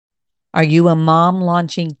Are you a mom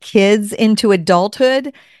launching kids into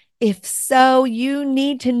adulthood? If so, you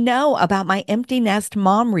need to know about my Empty Nest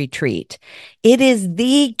Mom Retreat. It is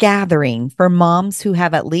the gathering for moms who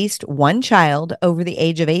have at least one child over the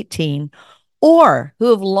age of 18 or who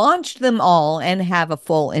have launched them all and have a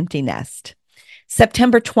full empty nest.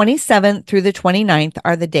 September 27th through the 29th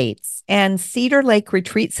are the dates, and Cedar Lake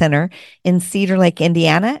Retreat Center in Cedar Lake,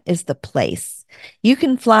 Indiana is the place. You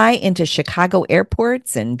can fly into Chicago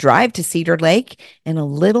airports and drive to Cedar Lake in a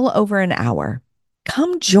little over an hour.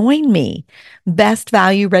 Come join me. Best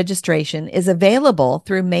value registration is available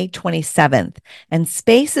through May 27th, and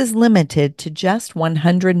space is limited to just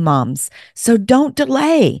 100 moms. So don't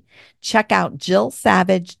delay. Check out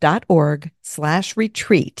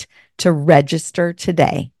jillsavage.org/retreat to register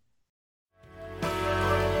today.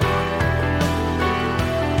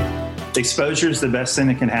 Exposure is the best thing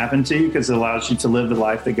that can happen to you because it allows you to live the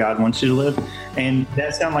life that God wants you to live. And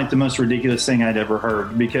that sounded like the most ridiculous thing I'd ever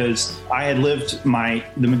heard, because I had lived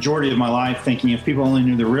the majority of my life thinking if people only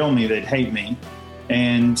knew the real me, they'd hate me.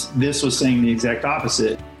 And this was saying the exact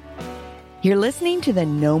opposite. You're listening to the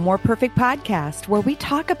No More Perfect podcast, where we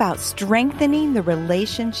talk about strengthening the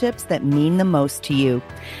relationships that mean the most to you.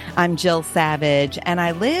 I'm Jill Savage, and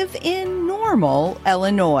I live in Normal,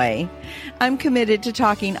 Illinois. I'm committed to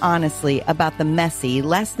talking honestly about the messy,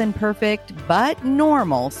 less than perfect, but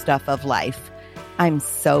normal stuff of life. I'm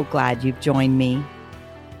so glad you've joined me.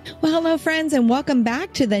 Well, hello, friends, and welcome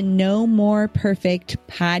back to the No More Perfect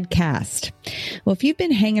podcast. Well, if you've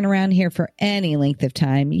been hanging around here for any length of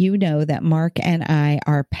time, you know that Mark and I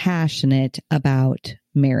are passionate about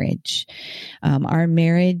marriage. Our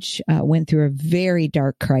marriage went through a very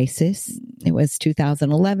dark crisis. It was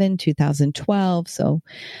 2011, 2012, so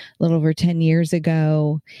a little over 10 years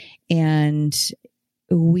ago. And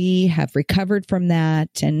we have recovered from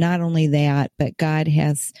that. And not only that, but God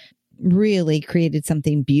has really created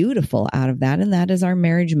something beautiful out of that. And that is our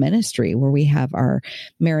marriage ministry, where we have our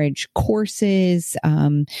marriage courses.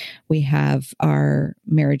 We have our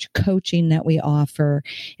marriage coaching that we offer.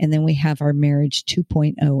 And then we have our marriage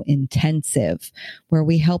 2.0 intensive, where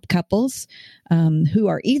we help couples who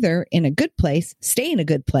are either in a good place, stay in a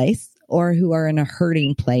good place, or who are in a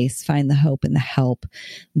hurting place, find the hope and the help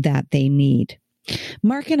that they need.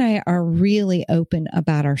 Mark and I are really open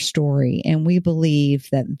about our story, and we believe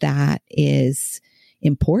that that is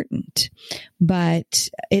important. But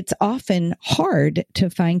it's often hard to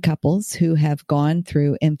find couples who have gone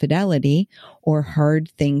through infidelity or hard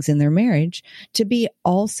things in their marriage to be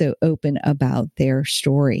also open about their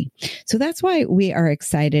story. So that's why we are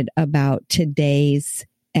excited about today's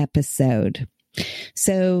episode.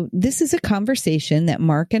 So this is a conversation that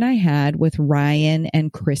Mark and I had with Ryan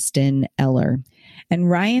and Kristen Eller. And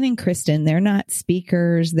Ryan and Kristen, they're not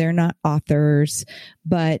speakers, they're not authors,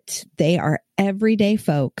 but they are everyday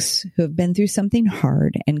folks who have been through something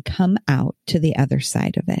hard and come out to the other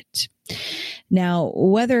side of it. Now,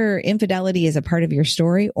 whether infidelity is a part of your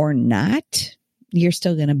story or not, you're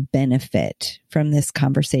still going to benefit from this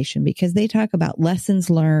conversation, because they talk about lessons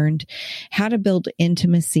learned, how to build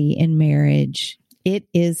intimacy in marriage. It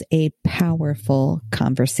is a powerful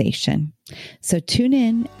conversation. So tune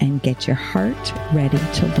in and get your heart ready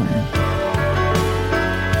to learn.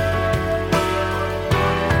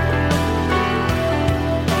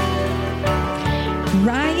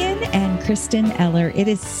 Ryan and Kristen Eller, it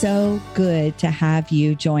is so good to have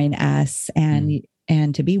you join us and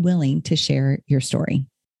to be willing to share your story.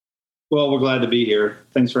 Well, we're glad to be here.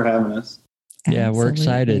 Thanks for having us. Yeah, Absolutely. we're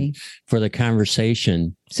excited for the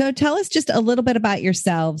conversation. So tell us just a little bit about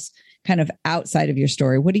yourselves, kind of outside of your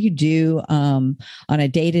story. What do you do on a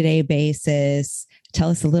day-to-day basis? Tell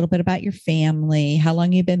us a little bit about your family, how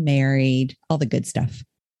long you've been married, all the good stuff.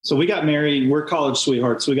 So we got married. We're college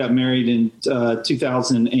sweethearts. We got married in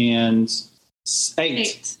 2008.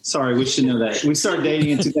 Sorry, we should know that. We started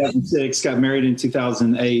dating in 2006, got married in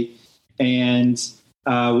 2008. And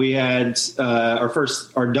we had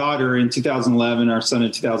our daughter in 2011, our son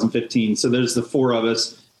in 2015. So there's the four of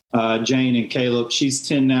us, Jane and Caleb. She's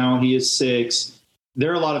 10 now. He is 6.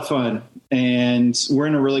 They're a lot of fun. And we're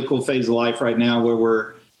in a really cool phase of life right now where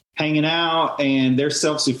we're hanging out and they're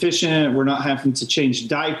self-sufficient. We're not having to change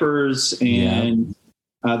diapers, and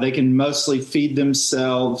they can mostly feed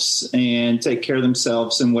themselves and take care of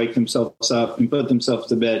themselves and wake themselves up and put themselves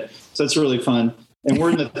to bed. So it's really fun. And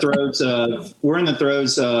we're in the throes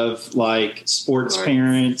of like sports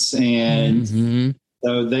parents, and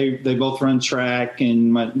so they both run track,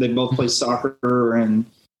 and they both play soccer, and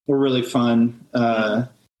we're really fun.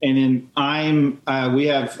 And then we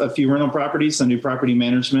have a few rental properties. I do property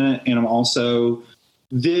management, and I'm also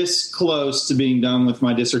this close to being done with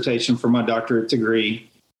my dissertation for my doctorate degree.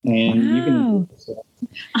 And you can.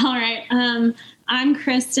 All right. I'm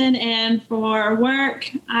Kristen, and for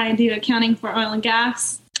work, I do accounting for oil and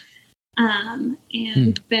gas. And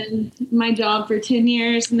it's been my job for 10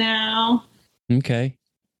 years now. Okay.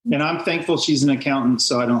 And I'm thankful she's an accountant,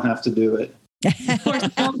 so I don't have to do it. Of course,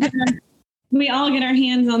 we all get our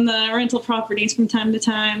hands on the rental properties from time to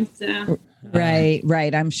time. So.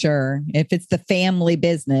 Right. I'm sure if it's the family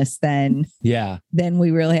business, then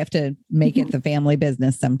we really have to make it the family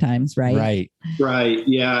business sometimes. Right.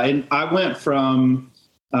 Yeah. And I went from,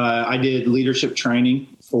 I did leadership training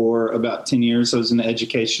for about 10 years. I was in the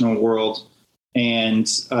educational world and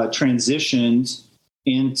transitioned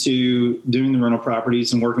into doing the rental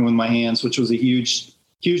properties and working with my hands, which was a huge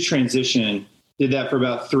transition. Did that for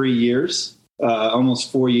about 3 years,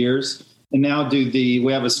 almost 4 years. And now we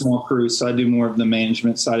have a small crew, so I do more of the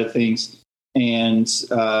management side of things. And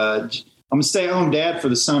I'm a stay-at-home dad for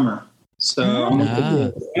the summer. So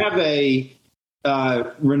I have a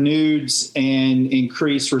renewed and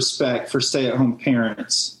increased respect for stay-at-home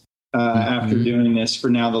parents after doing this for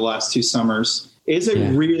now the last 2 summers. It's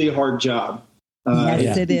a really hard job.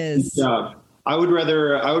 Yes, it is. Job. I would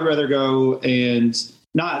rather go and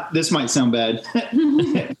not. This might sound bad.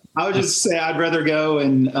 I would just say I'd rather go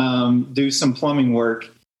and do some plumbing work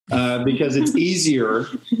because it's easier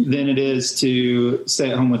than it is to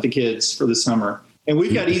stay at home with the kids for the summer. And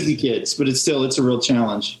we've got easy kids, but it's a real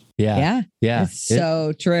challenge. Yeah. It's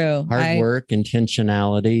so true. Hard work,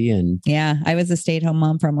 intentionality. And I was a stay-at-home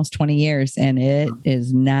mom for almost 20 years and it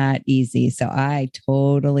is not easy. So I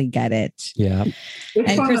totally get it. Yeah.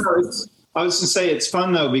 It's fun, I was going to say it's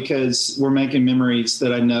fun though, because we're making memories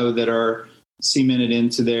that I know that are cemented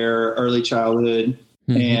into their early childhood.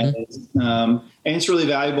 And it's really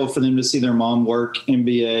valuable for them to see their mom work and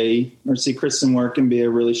see Kristen work and be a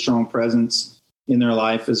really strong presence in their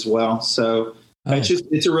life as well. So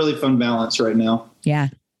it's a really fun balance right now. Yeah.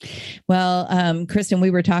 Well, Kristen, we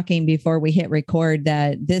were talking before we hit record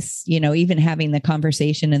that this, even having the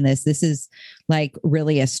conversation in this is like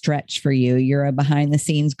really a stretch for you. You're a behind the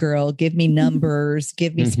scenes girl. Give me numbers,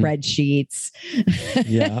 give me spreadsheets.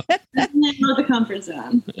 Yeah. Not the comfort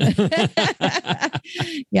zone.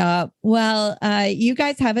 Yeah. Well, you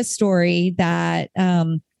guys have a story that,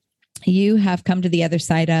 you have come to the other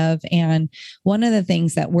side of. And one of the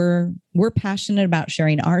things that we're passionate about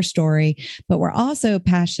sharing our story, but we're also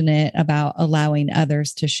passionate about allowing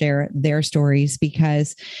others to share their stories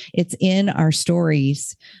because it's in our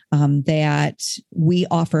stories that we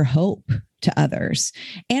offer hope to others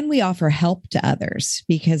and we offer help to others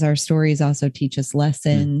because our stories also teach us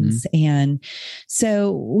lessons. And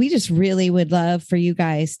so we just really would love for you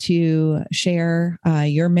guys to share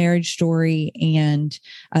your marriage story and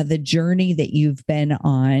the journey that you've been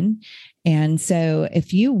on. And so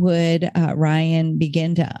if you would, Ryan,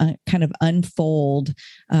 begin to kind of unfold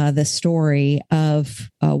the story of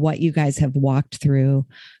what you guys have walked through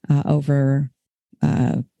over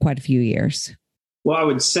quite a few years. Well, I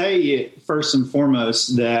would say first and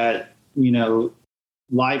foremost that,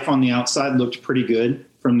 life on the outside looked pretty good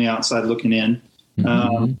from the outside looking in.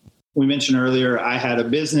 We mentioned earlier, I had a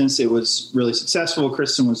business. It was really successful.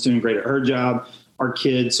 Kristen was doing great at her job. Our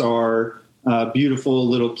kids are beautiful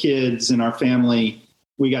little kids in our family.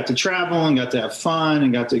 We got to travel and got to have fun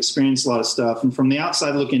and got to experience a lot of stuff. And from the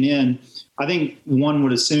outside looking in, I think one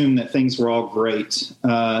would assume that things were all great.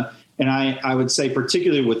 And I would say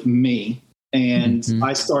particularly with me, and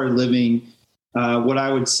I started living what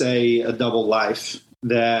I would say a double life,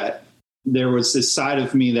 that there was this side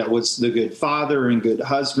of me that was the good father and good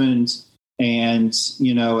husband and,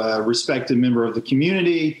 a respected member of the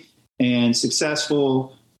community and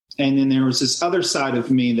successful. And then there was this other side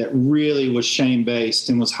of me that really was shame-based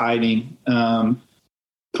and was hiding,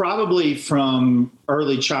 probably from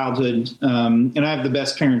early childhood. And I have the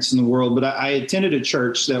best parents in the world, but I attended a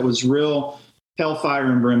church that was real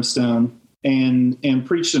hellfire and brimstone and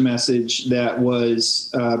preached a message that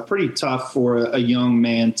was pretty tough for a young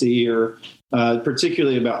man to hear,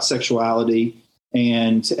 particularly about sexuality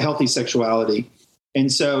and healthy sexuality.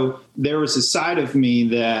 And so there was a side of me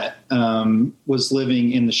that was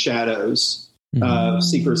living in the shadows of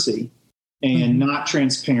secrecy and not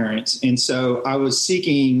transparent. And so I was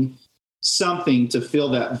seeking something to fill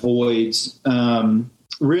that void,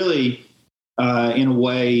 really in a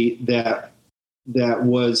way that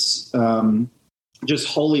was just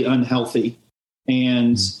wholly unhealthy.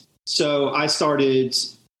 And so I started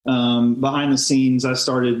behind the scenes, I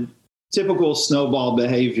started typical snowball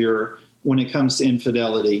behavior when it comes to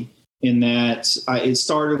infidelity, in that it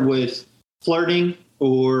started with flirting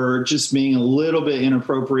or just being a little bit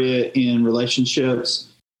inappropriate in relationships,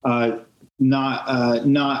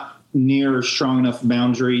 not near strong enough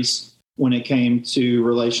boundaries when it came to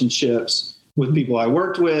relationships with people I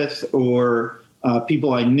worked with or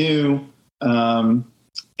people I knew.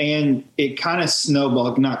 And it kind of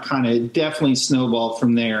snowballed, it definitely snowballed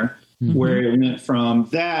from there, where it went from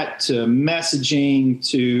that to messaging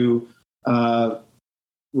to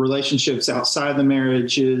relationships outside the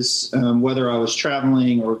marriages, whether I was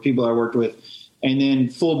traveling or people I worked with, and then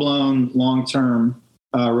full-blown long-term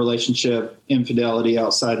relationship infidelity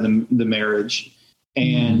outside the marriage.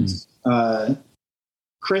 And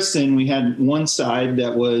Kristen, we had one side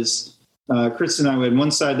that was Kristen and I had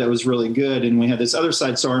one side that was really good, and we had this other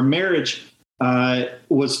side. So our marriage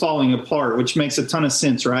was falling apart, which makes a ton of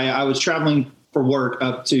sense, right? I was traveling for work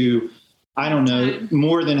up to, I don't know,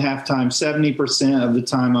 more than half time, 70% of the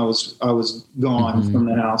time I was gone from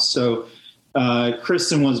the house. So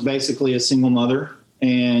Kristen was basically a single mother,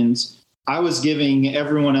 and I was giving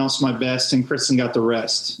everyone else my best, and Kristen got the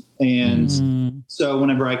rest. And so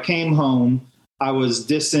whenever I came home, I was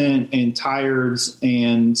distant and tired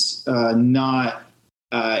and not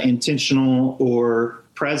intentional or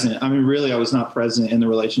present. I mean, really, I was not present in the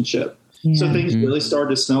relationship. Yeah. So things really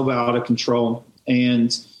started to snowball out of control. And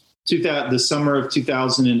the summer of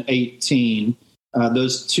 2018,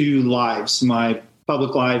 those two lives, my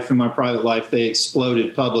public life and my private life, they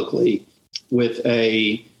exploded publicly with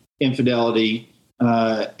a infidelity.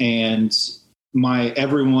 And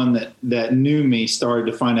everyone that knew me started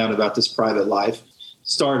to find out about this private life.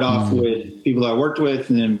 Started off with people I worked with,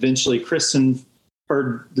 and then eventually Kristen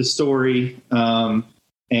heard the story.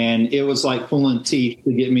 And it was like pulling teeth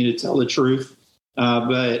to get me to tell the truth.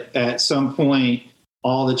 But at some point,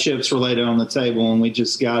 all the chips were laid on the table, and we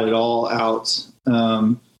just got it all out.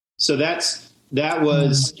 So that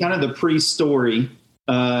was kind of the pre-story.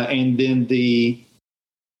 And then the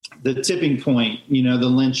tipping point, the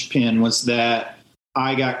linchpin was that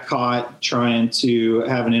I got caught trying to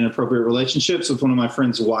have an inappropriate relationships with one of my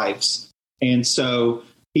friend's wives. And so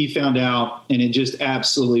he found out, and it just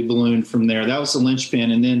absolutely ballooned from there. That was the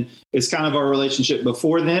linchpin. And then it's kind of our relationship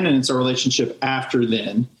before then, and it's our relationship after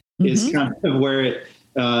then. Is kind of where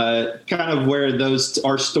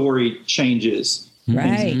our story changes.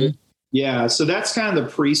 Right. Yeah. So that's kind of the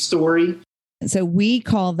pre-story. So we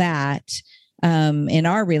call that, in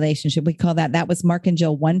our relationship, we call that was Mark and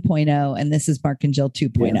Jill 1.0, and this is Mark and Jill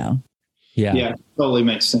 2.0. Yeah, totally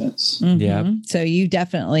makes sense. Yeah. So you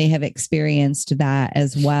definitely have experienced that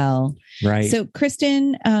as well. Right. So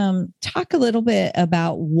Kristen, talk a little bit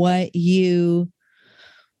about what you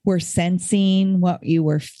were sensing, what you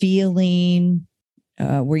were feeling.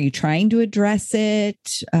 Were you trying to address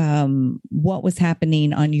it? What was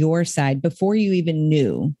happening on your side before you even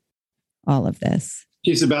knew all of this?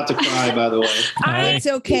 She's about to cry, by the way. It's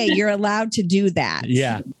okay. You're allowed to do that.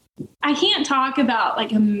 Yeah. I can't talk about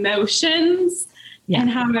like emotions and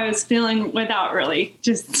how I was feeling without really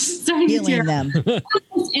just starting to tear them at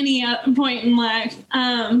any point in life.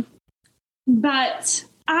 But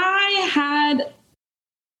I had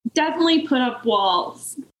definitely put up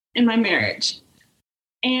walls in my marriage.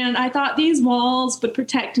 And I thought these walls would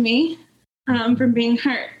protect me from being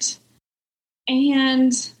hurt.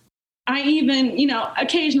 And I even,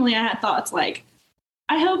 occasionally I had thoughts like,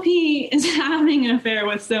 I hope he is having an affair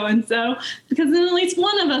with so-and-so, because then at least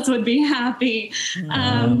one of us would be happy.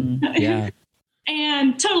 And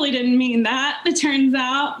totally didn't mean that, it turns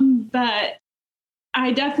out. But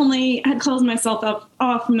I definitely had closed myself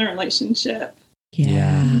off from the relationship.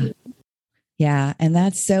 Yeah. And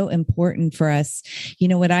that's so important for us.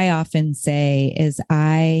 What I often say is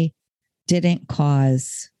I didn't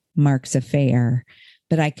cause Mark's affair,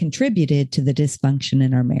 but I contributed to the dysfunction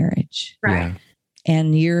in our marriage. Right. Yeah.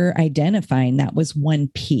 And you're identifying that was one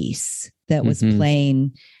piece that was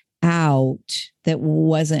playing out that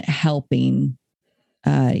wasn't helping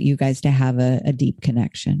you guys to have a deep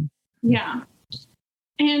connection. Yeah.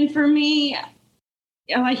 And for me,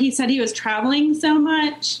 like he said, he was traveling so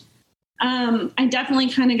much. I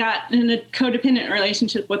definitely kind of got in a codependent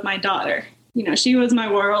relationship with my daughter. She was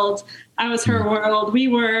my world. I was her world. We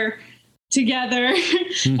were together,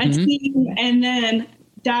 a team, and then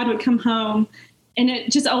Dad would come home, and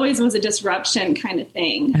it just always was a disruption kind of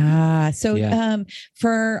thing. So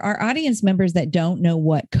for our audience members that don't know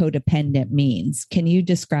what codependent means, can you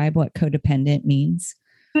describe what codependent means?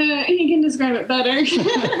 He can describe it better.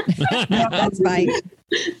 That's fine.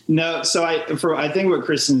 No, so I think what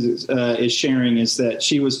Kristen is sharing is that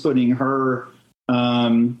she was putting her,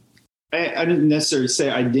 I didn't necessarily say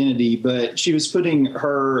identity, but she was putting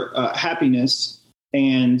her happiness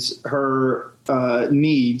and her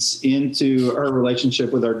needs into her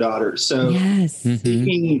relationship with our daughter. So Yes.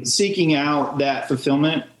 seeking out that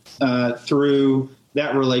fulfillment through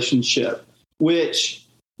that relationship, which,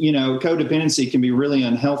 codependency can be really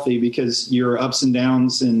unhealthy because your ups and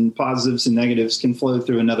downs and positives and negatives can flow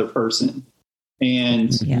through another person.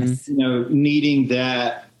 And, Yes. needing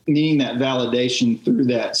that validation through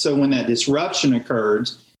that. So when that disruption occurred,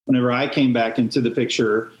 whenever I came back into the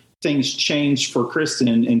picture, things changed for Kristen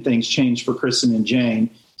and things changed for Kristen and Jane.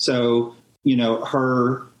 So,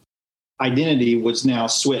 her identity was now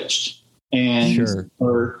switched and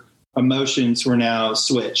her emotions were now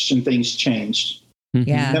switched and things changed.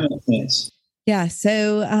 Yeah. That makes sense. Yeah.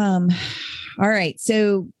 So, all right.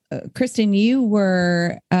 So, Kristen, you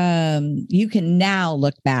were, you can now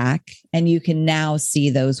look back and you can now see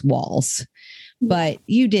those walls, but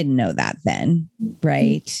you didn't know that then,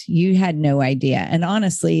 right? You had no idea. And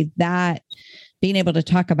honestly, that being able to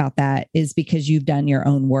talk about that is because you've done your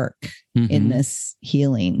own work in this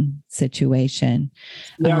healing situation.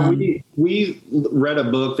 Yeah. We read a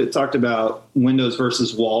book that talked about windows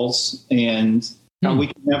versus walls and how we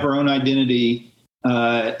can have our own identity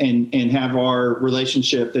and have our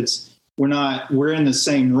relationship we're in the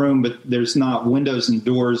same room, but there's not windows and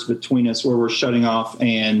doors between us where we're shutting off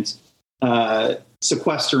and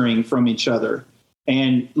sequestering from each other.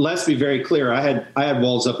 And let's be very clear, I had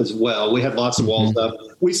walls up as well. We had lots of walls up.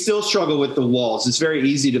 We still struggle with the walls. It's very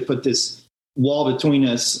easy to put this wall between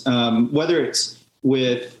us, whether it's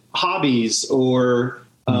with hobbies or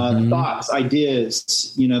thoughts,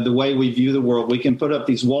 ideas, the way we view the world. We can put up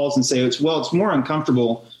these walls and say, it's more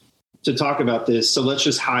uncomfortable to talk about this. So let's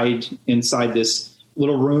just hide inside this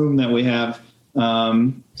little room that we have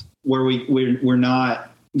where we're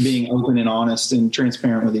not being open and honest and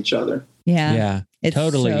transparent with each other. Yeah. Yeah. It's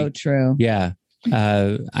totally so true. Yeah.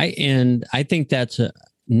 I think that's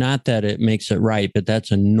not that it makes it right, but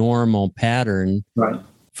that's a normal pattern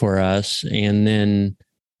for us. And then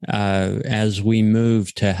as we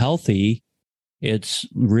move to healthy, it's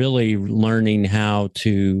really learning how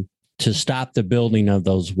to stop the building of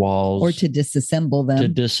those walls Or to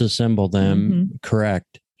disassemble them.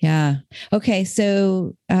 Correct. Yeah. Okay.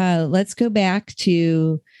 So let's go back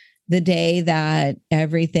to the day that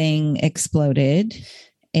everything exploded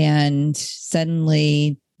and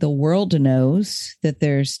suddenly the world knows that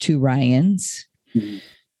there's two Ryans.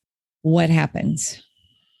 What happens?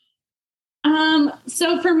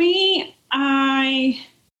 So for me, I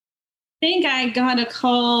think I got a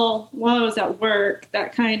call while I was at work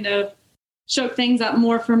that kind of shook things up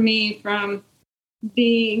more for me from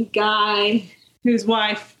the guy whose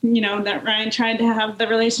wife, that Ryan tried to have the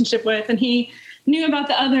relationship with, and he knew about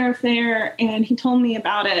the other affair and he told me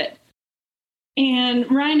about it. And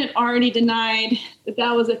Ryan had already denied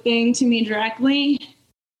that was a thing to me directly.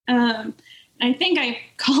 I think I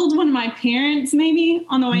called one of my parents maybe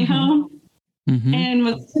on the way home and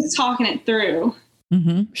was just talking it through.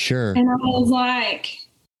 Sure. And I was like,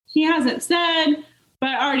 he hasn't said, but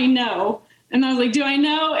I already know. And I was like, do I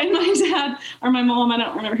know? And my dad or my mom, I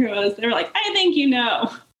don't remember who it was. They were like, I think you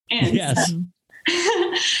know. And yes.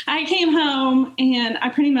 I came home and I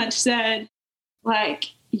pretty much said, like,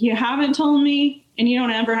 you haven't told me and you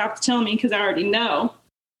don't ever have to tell me because I already know.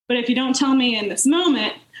 But if you don't tell me in this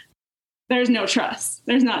moment, there's no trust.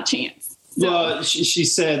 There's not a chance. So, well, she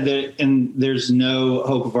said that, and there's no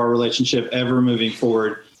hope of our relationship ever moving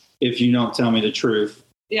forward if you don't tell me the truth.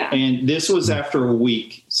 Yeah. And this was after a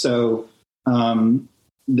week. So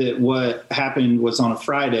that what happened was on a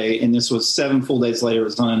Friday, and this was 7 full days later. It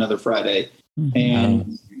was on another Friday.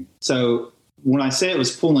 And so when I say it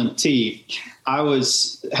was pulling teeth, I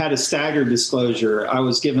had a staggered disclosure. I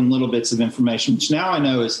was given little bits of information, which now I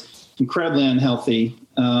know is incredibly unhealthy.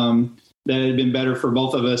 That it had been better for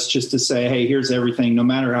both of us just to say, hey, here's everything, no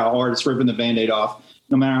matter how hard it's ripping the Band-Aid off,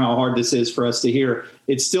 no matter how hard this is for us to hear.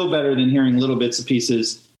 It's still better than hearing little bits and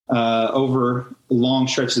pieces over long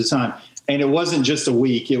stretches of time. And it wasn't just a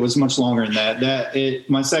week. It was much longer than that.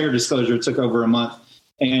 My staggered disclosure took over a month.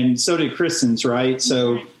 And so did Kristen's, right?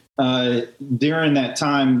 So during that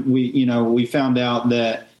time, we found out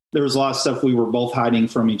that there was a lot of stuff we were both hiding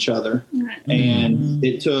from each other. And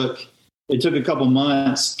it took a couple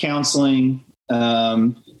months, counseling,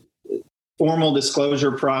 formal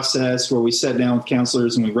disclosure process where we sat down with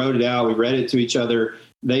counselors and we wrote it out. We read it to each other.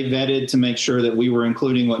 They vetted to make sure that we were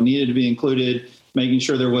including what needed to be included, making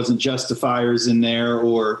sure there wasn't justifiers in there,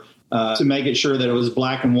 or to make it sure that it was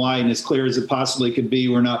black and white and as clear as it possibly could be.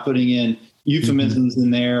 We're not putting in euphemisms in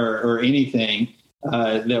there or anything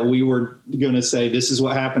that we were going to say, this is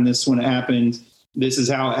what happened, this is when it happened, this is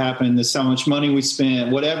how it happened, this is how much money we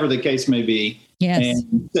spent, whatever the case may be. Yes.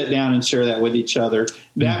 and sit down and share that with each other.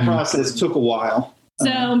 That process took a while.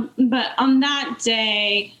 So, but on that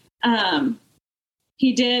day,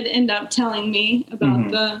 he did end up telling me about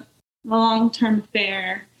the long-term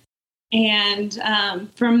affair. And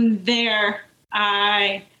from there,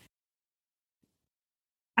 I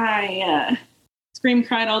scream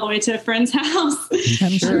cried all the way to a friend's house.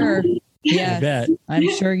 I'm sure. Yeah, I bet. I'm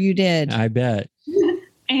sure you did. I bet.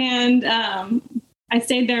 And I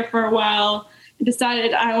stayed there for a while. I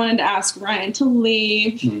decided I wanted to ask Ryan to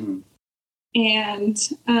leave. And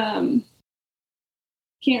can't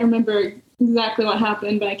remember exactly what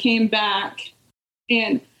happened, but I came back,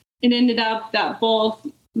 and it ended up that both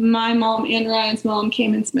my mom and Ryan's mom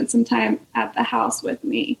came and spent some time at the house with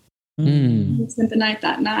me. We spent the night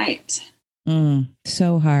that night.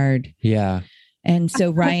 So hard. Yeah. And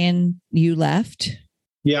so Ryan, you left?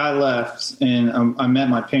 Yeah, I left, and I met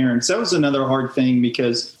my parents. That was another hard thing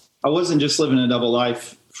because I wasn't just living a double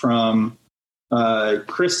life from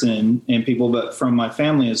Kristen and people, but from my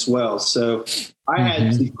family as well. So I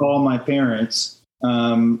had to call my parents,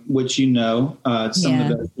 which some of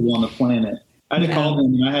the best people on the planet. I had to call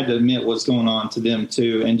them, and I had to admit what's going on to them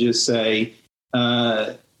too, and just say,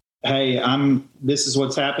 "Hey, this is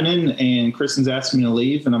what's happening, and Kristen's asked me to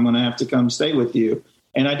leave, and I'm going to have to come stay with you."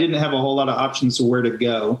 And I didn't have a whole lot of options of where to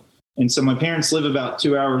go, and so my parents live about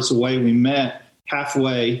 2 hours away. We met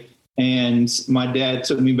halfway. And my dad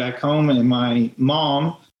took me back home, and my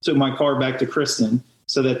mom took my car back to Kristen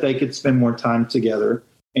so that they could spend more time together.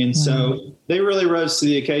 And so they really rose to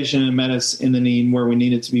the occasion and met us in the need where we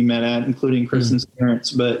needed to be met at, including Kristen's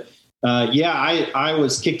parents. But I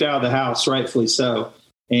was kicked out of the house, rightfully so,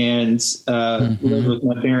 and lived with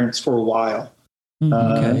my parents for a while.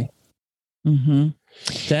 Okay.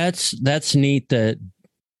 That's neat that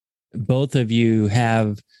both of you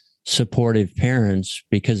have supportive parents,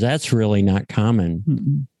 because that's really not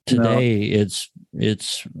common. Today.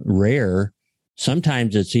 It's rare.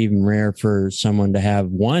 Sometimes it's even rare for someone to have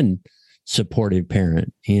one supportive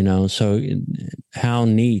parent, so how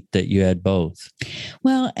neat that you had both.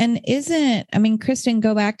 Well, and Kristen,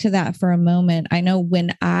 go back to that for a moment. I know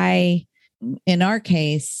in our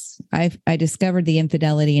case, I discovered the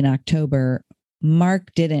infidelity in October.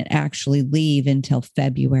 Mark didn't actually leave until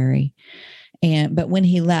February. But when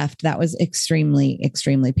he left, that was extremely,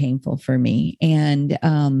 extremely painful for me. And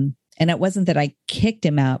it wasn't that I kicked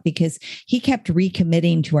him out, because he kept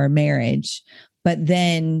recommitting to our marriage, but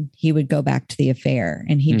then he would go back to the affair.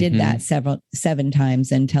 And he did that 7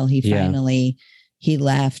 times until he finally, he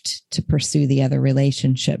left to pursue the other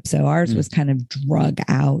relationship. So ours was kind of drug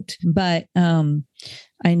out. But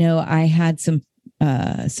I know I had some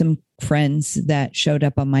friends that showed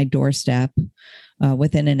up on my doorstep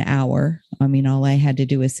within an hour. All I had to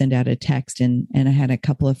do was send out a text, and I had a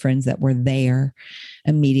couple of friends that were there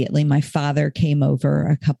immediately. My father came over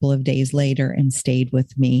a couple of days later and stayed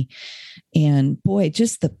with me. And boy,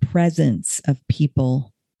 just the presence of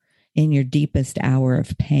people in your deepest hour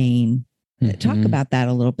of pain. Talk about that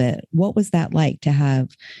a little bit. What was that like to have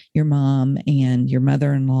your mom and your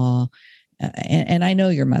mother-in-law? And I know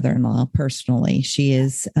your mother-in-law personally. She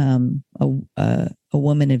is a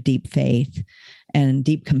woman of deep faith and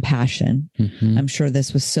deep compassion. I'm sure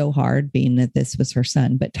this was so hard, being that this was her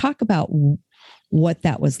son. But talk about what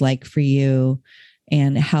that was like for you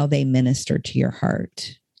and how they ministered to your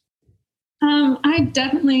heart. I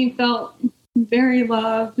definitely felt very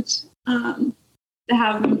loved to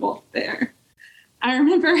have them both there. I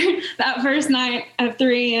remember that first night at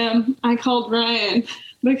 3 a.m., I called Ryan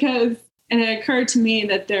because it occurred to me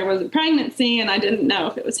that there was a pregnancy and I didn't know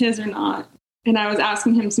if it was his or not. And I was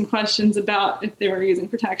asking him some questions about if they were using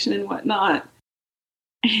protection and whatnot.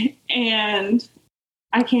 And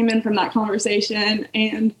I came in from that conversation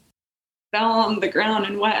and fell on the ground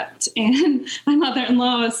and wept. And my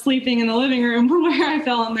mother-in-law was sleeping in the living room where I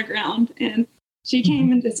fell on the ground. And she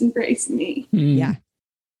came and just embraced me. Yeah.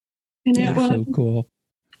 And it was so cool.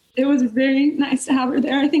 It was very nice to have her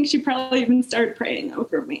there. I think she probably even started praying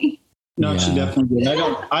over me. No, she definitely did.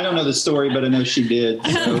 I don't know the story, but I know she did.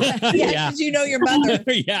 So. Because you know your mother.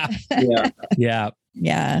 Yeah.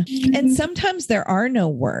 And sometimes there are no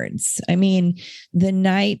words. The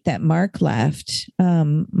night that Mark left,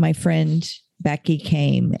 my friend Becky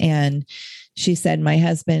came and she said,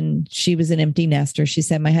 she was an empty nester. She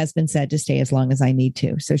said, my husband said to stay as long as I need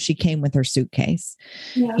to. So she came with her suitcase.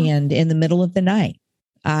 Yeah. And in the middle of the night,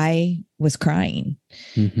 I was crying.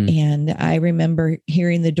 And I remember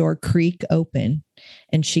hearing the door creak open,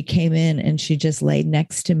 and she came in and she just laid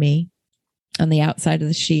next to me on the outside of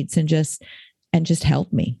the sheets and just and just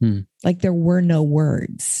held me. Like there were no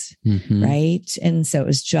words, right? And so it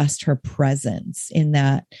was just her presence in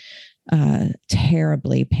that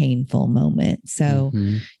terribly painful moment. So,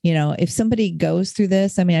 you know, if somebody goes through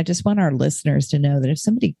this, I mean, I just want our listeners to know that if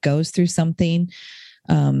somebody goes through something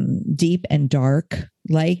deep and dark,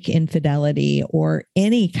 like infidelity or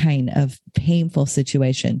any kind of painful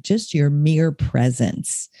situation, just your mere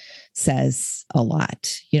presence says a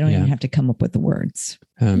lot. You don't even have to come up with the words.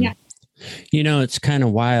 You know, it's kind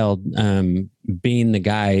of wild being the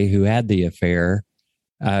guy who had the affair.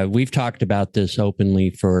 We've talked about this openly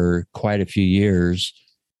for quite a few years,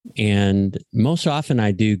 and most often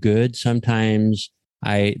I do good. Sometimes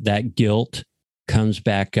that guilt comes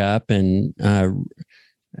back up, and I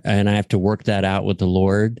have to work that out with the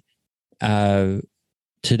Lord.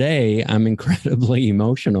 Today, I'm incredibly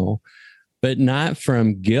emotional, but not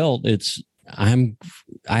from guilt. I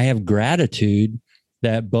have gratitude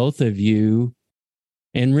that both of you,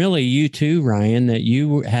 and really you too, Ryan, that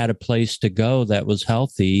you had a place to go that was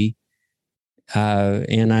healthy.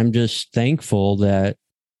 And I'm just thankful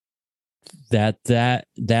that's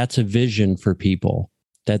a vision for people,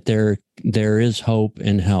 that there is hope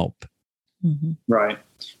and help. Right.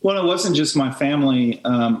 Well, it wasn't just my family,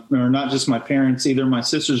 or not just my parents either. My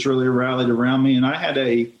sisters really rallied around me, and I had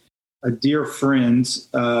a dear friend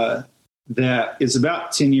that is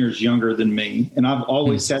about 10 years younger than me, and I've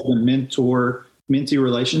always had the mentee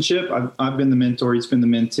relationship. I've been the mentor, he's been the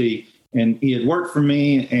mentee, and he had worked for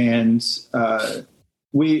me, and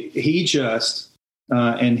he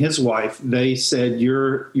and his wife, they said,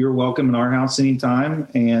 you're welcome in our house anytime,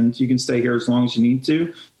 and you can stay here as long as you need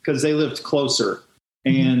to, because they lived closer.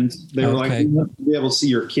 And they were like, we want to be able to see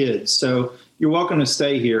your kids. So you're welcome to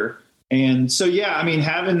stay here. And so, yeah, I mean,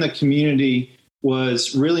 having the community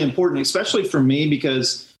was really important, especially for me,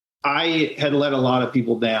 because I had let a lot of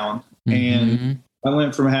people down. And I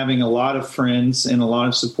went from having a lot of friends and a lot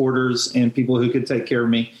of supporters and people who could take care of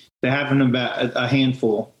me to having about a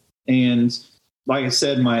handful. And like I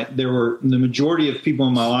said, the majority of people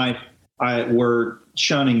in my life were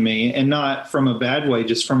shunning me, and not from a bad way,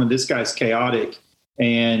 just from this guy's chaotic.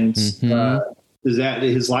 And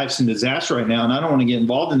his life's in disaster right now. And I don't want to get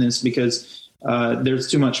involved in this because there's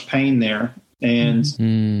too much pain there. And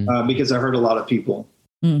because I hurt a lot of people.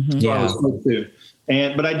 So I was hurt too.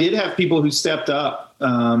 But I did have people who stepped up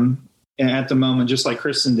at the moment, just like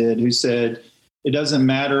Kristen did, who said, it doesn't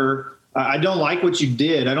matter. I don't like what you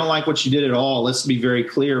did. I don't like what you did at all. Let's be very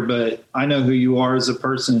clear, but I know who you are as a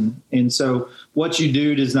person. And so what you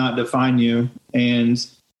do does not define you. And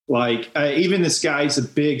even this guy, he's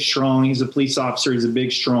he's a police officer. He's a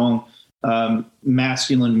big, strong,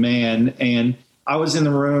 masculine man. And I was in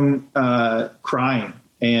the room crying,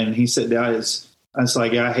 and he said, I was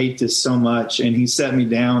like, I hate this so much. And he sat me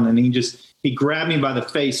down, and he grabbed me by the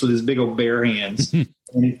face with his big old bare hands.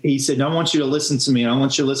 And he said, I want you to listen to me. I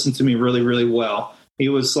want you to listen to me really, really well. He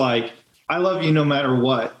was like, I love you no matter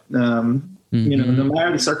what, no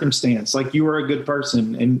matter the circumstance. Like, you are a good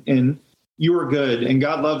person, and you are good, and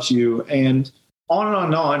God loves you, and on and on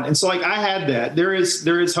and on. And so, like, I had that. There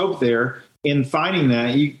is hope there in finding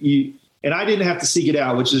that. And I didn't have to seek it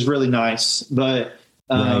out, which is really nice. But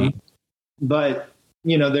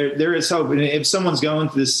you know, there is hope. And if someone's going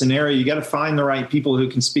through this scenario, you got to find the right people who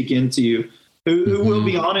can speak into you, who will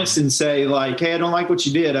be honest and say, like, hey, I don't like what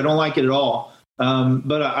you did. I don't like it at all.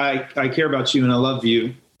 But I care about you, and I love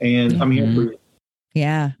you, and I'm here for you.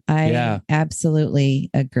 Yeah, I absolutely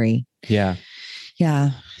agree. Yeah.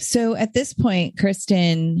 Yeah. So at this point,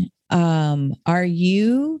 Kristen, are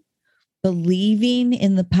you believing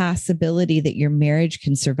in the possibility that your marriage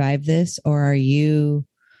can survive this, or are you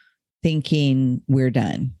thinking we're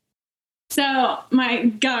done? So my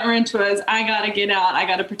gut wrench was, I got to get out. I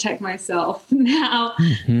got to protect myself now.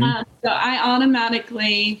 So I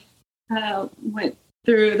automatically went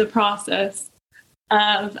through the process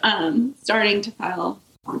of starting to file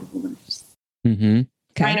for divorce. Okay.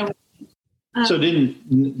 Right away. So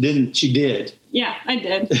didn't she did? Yeah, I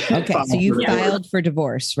did. Okay, so you filed for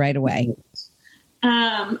divorce right away.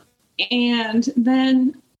 And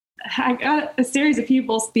then I got a series of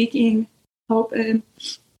people speaking hope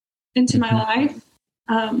into my life.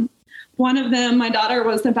 One of them, my daughter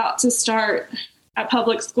was about to start at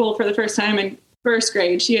public school for the first time in first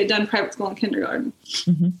grade. She had done private school in kindergarten.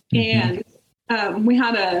 And we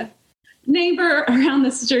had a neighbor around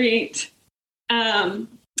the street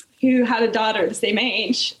who had a daughter the same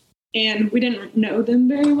age, and we didn't know them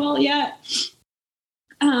very well yet.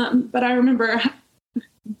 But I remember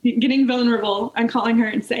getting vulnerable and calling her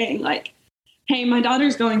and saying, like, hey, my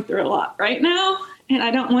daughter's going through a lot right now, and I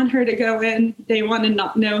don't want her to go in day one and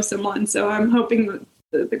not know someone. So I'm hoping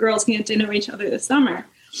that the girls can get to know each other this summer.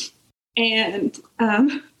 And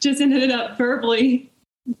just ended up verbally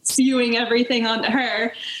spewing everything onto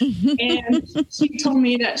her. And she told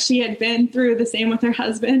me that she had been through the same with her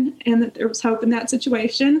husband and that there was hope in that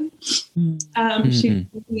situation. She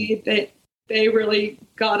told me that they really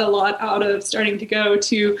got a lot out of starting to go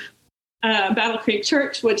to Battle Creek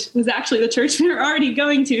Church, which was actually the church we were already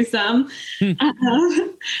going to some.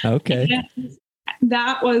 Okay.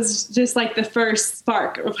 That was just like the first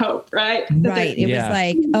spark of hope, right? Right. It was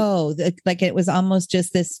like, like it was almost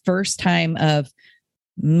just this first time of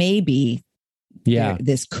maybe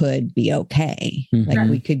this could be okay. Like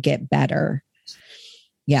we could get better.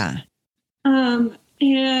 Yeah.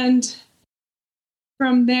 And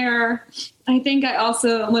from there, I think I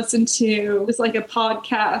also listened to just like a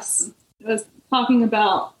podcast that was talking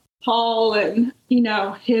about Paul and,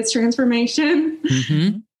 his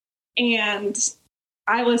transformation. And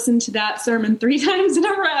I listened to that sermon 3 times in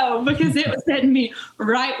a row because it was hitting me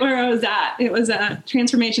right where I was at. It was a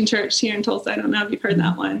Transformation Church here in Tulsa. I don't know if you've heard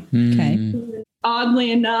that one. Okay.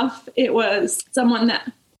 Oddly enough, it was someone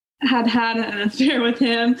that had an affair with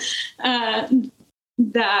him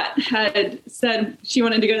that had said she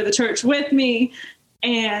wanted to go to the church with me.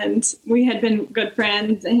 And we had been good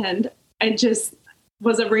friends. And I just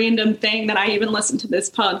was a random thing that I even listened to this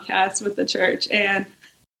podcast with the church. And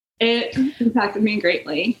it impacted me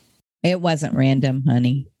greatly. It wasn't random,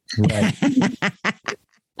 honey. Right.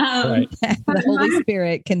 The Holy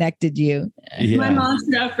Spirit connected you. My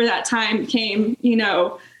mantra for that time came,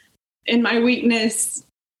 in my weakness,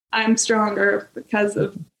 I'm stronger because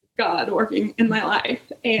of God working in my life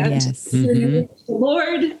and the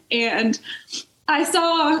Lord. And I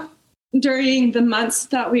saw during the months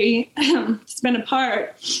that we spent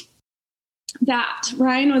apart that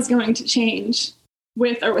Ryan was going to change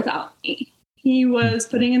with or without me. He was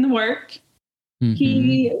putting in the work.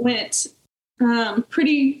 He went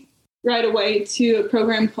pretty right away to a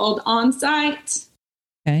program called Onsite.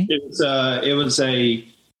 Okay. It was a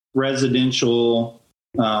residential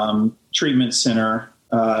treatment center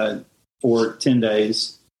for 10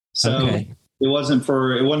 days. So it wasn't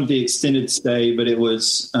the extended stay, but it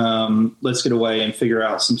was let's get away and figure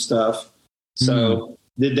out some stuff. So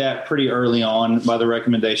did that pretty early on by the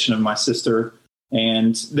recommendation of my sister.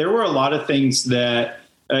 And there were a lot of things that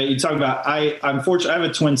you talk about. I'm fortunate. I have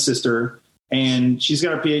a twin sister, and she's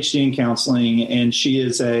got her PhD in counseling, and she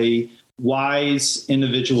is a wise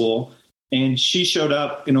individual. And she showed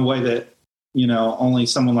up in a way that, only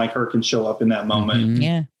someone like her can show up in that moment.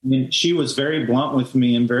 Yeah. And she was very blunt with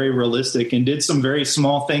me and very realistic and did some very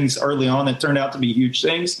small things early on that turned out to be huge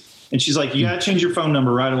things. And she's like, you got to change your phone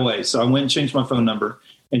number right away. So I went and changed my phone number.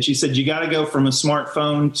 And she said, you got to go from a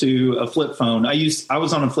smartphone to a flip phone. I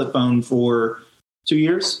was on a flip phone for 2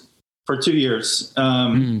 years.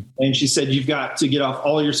 And she said, you've got to get off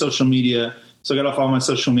all your social media. So I got off all my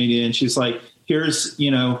social media. And she's like, here's, who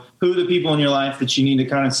are the people in your life that you need to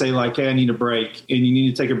kind of say like, hey, I need a break. And you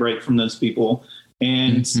need to take a break from those people.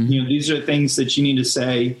 And, these are things that you need to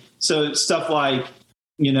say. So stuff like,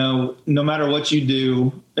 no matter what you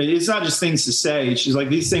do, it's not just things to say. She's like,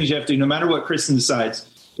 these things you have to do, no matter what Kristen decides.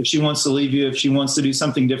 If she wants to leave you, if she wants to do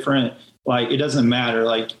something different, like it doesn't matter.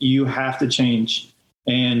 Like you have to change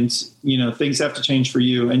and, things have to change for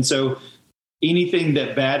you. And so anything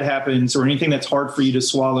that bad happens or anything that's hard for you to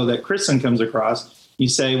swallow that Kristen comes across, you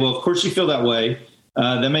say, well, of course you feel that way.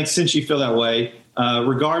 That makes sense. You feel that way.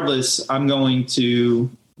 Regardless, I'm going to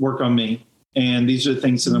work on me. And these are the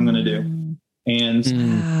things that I'm going to do.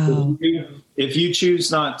 And if you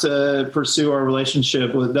choose not to pursue our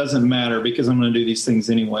relationship, well, it doesn't matter because I'm going to do these things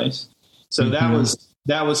anyways. So that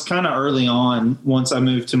was kind of early on once I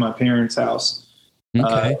moved to my parents' house.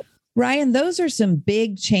 Okay. Ryan, those are some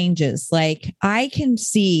big changes. Like I can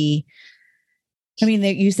see,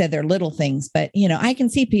 you said they're little things, but I can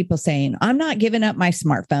see people saying, I'm not giving up my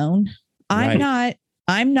smartphone. I'm not,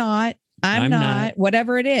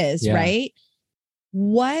 whatever it is. Yeah. Right.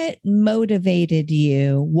 What motivated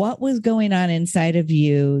you? What was going on inside of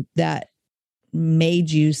you that made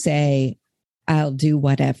you say, I'll do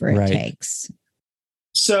whatever it takes?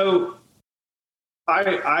 So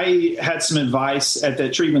I had some advice at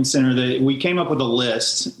that treatment center that we came up with a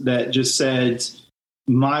list that just said,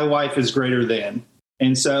 my wife is greater than.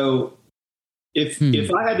 And so if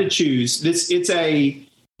I had to choose this, it's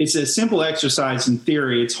a simple exercise in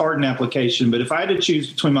theory. It's hard in application. But if I had to choose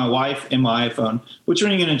between my wife and my iPhone, which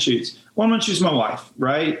one are you going to choose? Well, I'm going to choose my wife,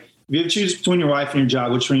 right? if you have to choose between your wife and your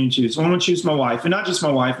job, which one you choose? Well, I'm going to choose my wife, and not just my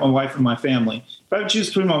wife and my family. If I have to choose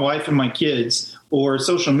between my wife and my kids or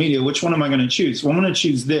social media, which one am I going to choose? Well, I'm going to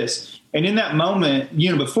choose this. And in that moment,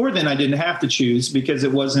 before then I didn't have to choose because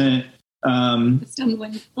it wasn't a known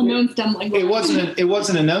stumbling block. It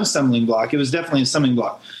wasn't a known stumbling block. It was definitely a stumbling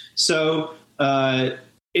block. So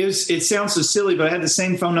it sounds so silly, but I had the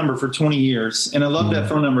same phone number for 20 years, and I love that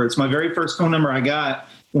phone number. It's my very first phone number I got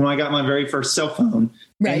when I got my very first cell phone.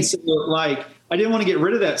 Right. And so, I didn't want to get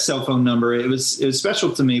rid of that cell phone number. It was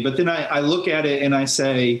special to me. But then I look at it and I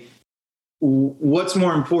say, what's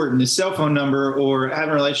more important, the cell phone number or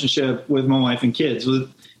having a relationship with my wife and kids? Well,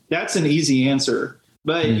 that's an easy answer.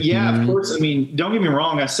 But yeah, of course, don't get me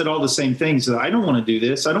wrong. I said all the same things. I don't want to do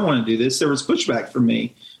this. I don't want to do this. There was pushback for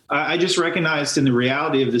me. I just recognized in the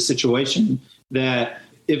reality of the situation that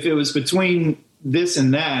if it was between this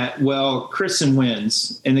and that, well, Kristen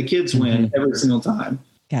wins and the kids win every single time.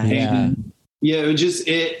 It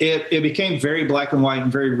became very black and white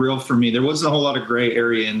and very real for me. There wasn't a whole lot of gray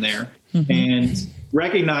area in there. And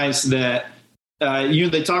recognize that,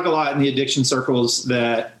 they talk a lot in the addiction circles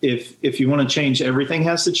that if you want to change, everything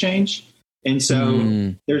has to change. And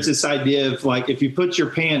so there's this idea of if you put your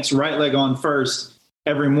pants right leg on first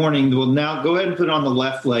every morning, well, now go ahead and put it on the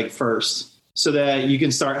left leg first so that you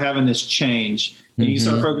can start having this change. And you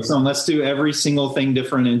start focusing on, let's do every single thing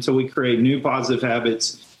different until we create new positive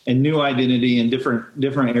habits and new identity in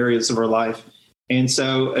different areas of our life. And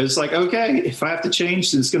so it's okay, if I have to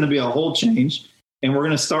change, it's going to be a whole change. And we're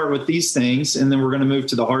going to start with these things, and then we're going to move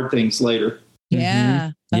to the hard things later.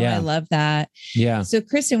 Yeah. I love that. Yeah. So,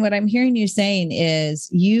 Kristen, what I'm hearing you saying is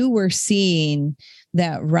you were seeing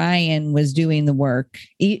that Ryan was doing the work,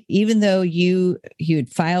 even though you had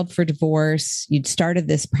filed for divorce, you'd started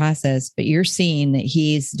this process, but you're seeing that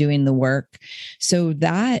he's doing the work. So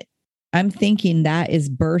that I'm thinking that is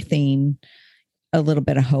birthing a little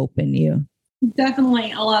bit of hope in you.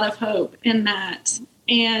 Definitely a lot of hope in that.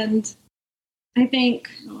 And I think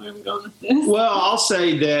where I'm going with this. Well, I'll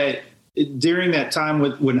say that during that time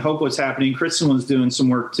when hope was happening, Kristen was doing some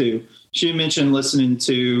work too. She mentioned listening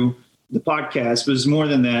to the podcast, but it was more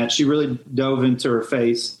than that. She really dove into her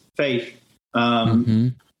faith face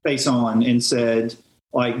on, and said,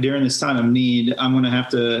 during this time of need, I'm going to have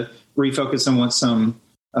to refocus on what some,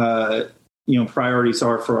 priorities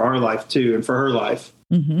are for our life too, and for her life.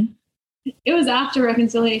 It was after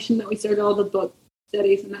reconciliation that we started all the book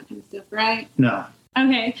studies and that kind of stuff, right? No.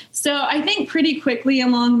 Okay. So I think pretty quickly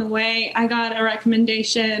along the way, I got a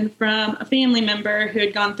recommendation from a family member who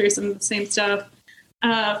had gone through some of the same stuff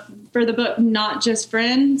for the book, Not Just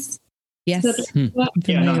Friends. Yes. I'm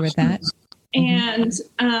familiar with that. And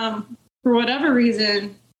for whatever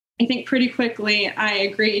reason, I think pretty quickly I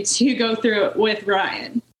agreed to go through it with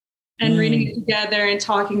Ryan and reading it together and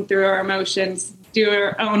talking through our emotions, do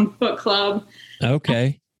our own book club.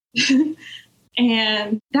 Okay.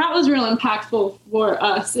 And that was real impactful for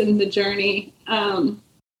us in the journey.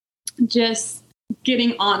 Just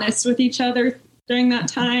getting honest with each other during that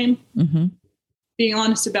time, being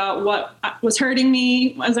honest about what was hurting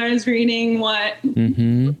me as I was reading, what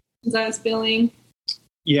as I was feeling.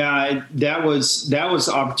 Yeah, that was the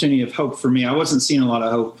opportunity of hope for me. I wasn't seeing a lot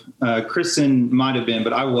of hope. Kristen might have been,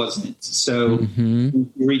 but I wasn't. So we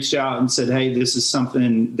reached out and said, hey, this is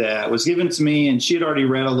something that was given to me. And she had already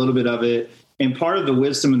read a little bit of it. And part of the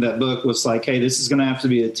wisdom of that book was hey, this is going to have to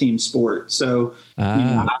be a team sport. So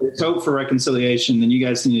there's hope for reconciliation. Then you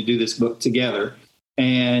guys need to do this book together.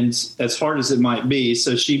 And as hard as it might be,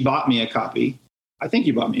 so she bought me a copy. I think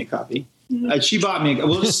you bought me a copy. She bought me,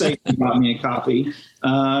 we'll just say she bought me a copy.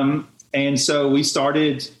 And so we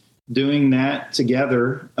started doing that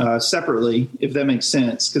together separately, if that makes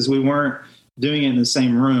sense, because we weren't doing it in the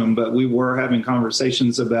same room, but we were having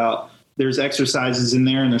conversations about there's exercises in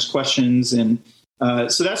there and there's questions. And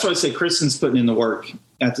so that's why I say Kristen's putting in the work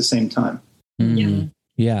at the same time.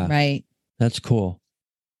 Yeah. Right. That's cool.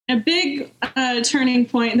 A big turning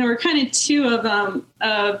point. There were kind of two of them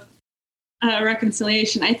of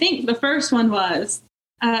reconciliation. I think the first one was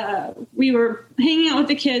we were hanging out with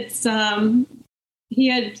the kids. He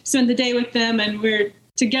had spent the day with them, and we were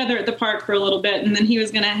together at the park for a little bit, and then he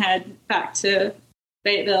was going to head back to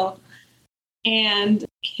Fayetteville. And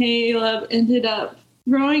Caleb ended up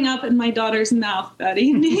throwing up in my daughter's mouth that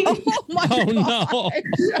evening. No.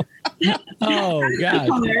 Oh,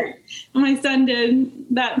 God. My son did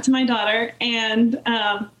that to my daughter, and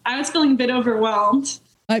I was feeling a bit overwhelmed.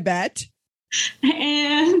 I bet.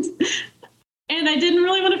 And I didn't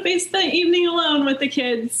really want to face the evening alone with the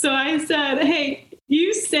kids. So I said, hey,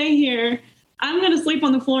 you stay here. I'm going to sleep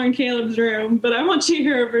on the floor in Caleb's room, but I want you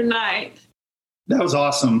here overnight. That was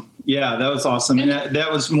awesome. Yeah, that was awesome. And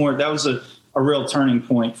that was a real turning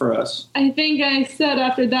point for us. I think I said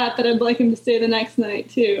after that I'd like him to stay the next night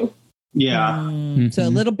too. Yeah. So a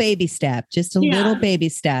little baby step, just a little baby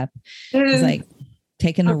step. It's like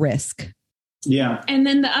taking the risk. Yeah. And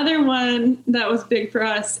then the other one that was big for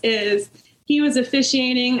us is he was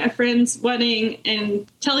officiating a friend's wedding in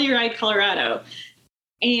Telluride, Colorado.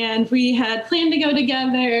 And we had planned to go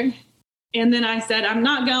together. And then I said, I'm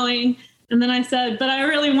not going. And then I said, but I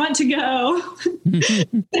really want to go.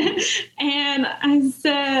 And I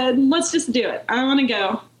said, let's just do it. I want to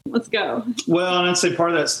go. Let's go. Well, and I'd say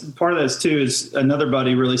part of that too is another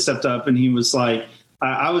buddy really stepped up, and he was like,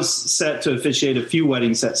 I was set to officiate a few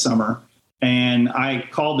weddings that summer. And I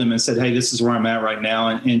called him and said, hey, this is where I'm at right now.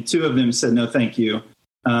 And two of them said, no, thank you.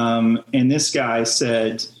 And this guy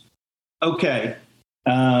said, okay.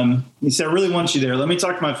 He said, I really want you there. Let me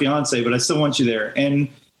talk to my fiance, but I still want you there. And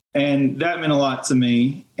that meant a lot to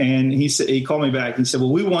me. And he called me back and said,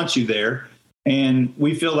 well, we want you there. And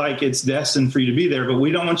we feel like it's destined for you to be there, but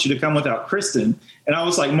we don't want you to come without Kristen. And I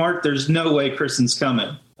was like, Mark, there's no way Kristen's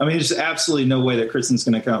coming. I mean, there's absolutely no way that Kristen's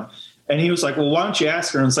going to come. And he was like, well, why don't you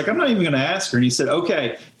ask her? And I was like, I'm not even going to ask her. And he said,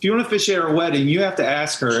 okay, if you want to officiate our wedding, you have to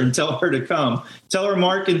ask her and tell her to come. Tell her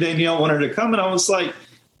Mark and Danielle want her to come. And I was like,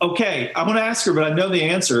 okay, I'm going to ask her, but I know the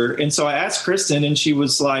answer. And so I asked Kristen, and she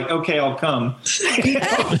was like, okay, I'll come.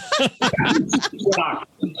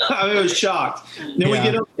 I was shocked. Then we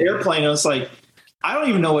get on the airplane, and I was like, I don't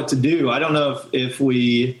even know what to do. I don't know if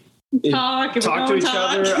we talk to each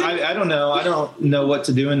other. I don't know. I don't know what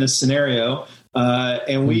to do in this scenario.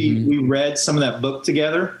 And we read some of that book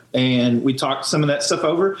together, and we talked some of that stuff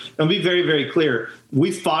over. And I'll be very, very clear. We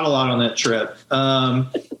fought a lot on that trip.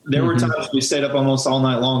 There were times we stayed up almost all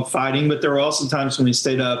night long fighting, but there were also times when we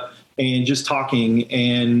stayed up and just talking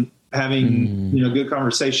and having, good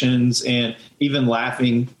conversations and even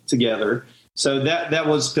laughing together. So that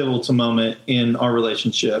was a pivotal moment in our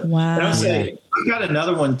relationship. Wow. And I would say I got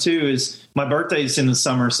another one too, is my birthday's in the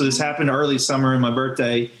summer. So this happened early summer and my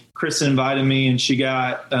birthday. Kristen invited me, and she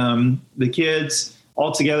got the kids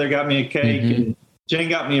all together, got me a cake, and Jane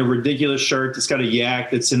got me a ridiculous shirt that's got a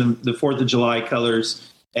yak that's in the 4th of July colors,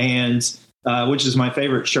 and which is my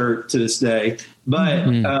favorite shirt to this day. But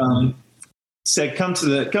said, come to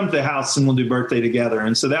the house and we'll do birthday together.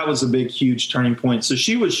 And so that was a big, huge turning point. So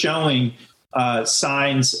she was showing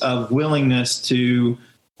signs of willingness to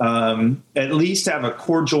at least have a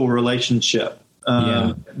cordial relationship.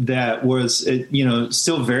 That was,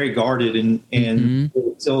 still very guarded and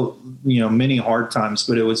still, many hard times,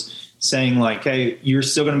 but it was saying like, hey, you're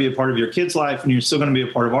still going to be a part of your kid's life, and you're still going to be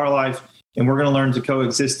a part of our life, and we're going to learn to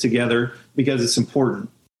coexist together because it's important.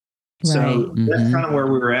 Right. So that's kind of where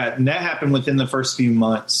we were at. And that happened within the first few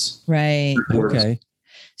months. Right. Okay.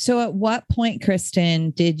 So at what point, Kristen,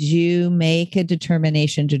 did you make a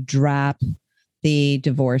determination to drop the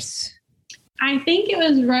divorce? I think it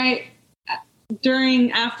was right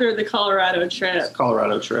after the Colorado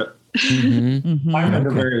trip. I remember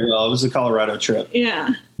very well. It was a Colorado trip. Yeah.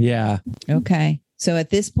 Yeah. Okay. So at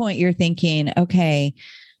this point you're thinking, okay,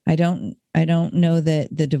 I don't know that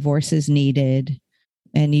the divorce is needed,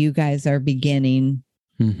 and you guys are beginning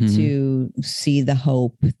to see the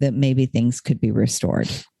hope that maybe things could be restored.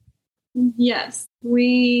 Yes.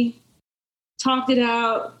 We talked it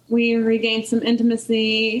out. We regained some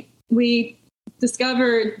intimacy. We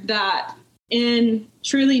discovered that in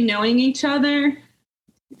truly knowing each other,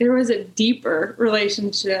 there was a deeper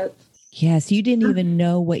relationship. Yes, you didn't even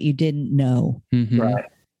know what you didn't know. Right.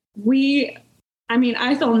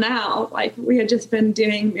 I feel now like we had just been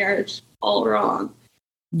doing marriage all wrong.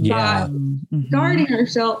 Yeah. But guarding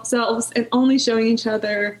ourselves and only showing each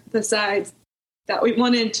other the sides that we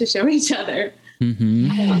wanted to show each other.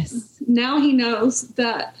 Yes. Now he knows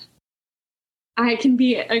that I can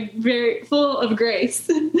be very full of grace.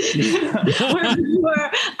 Where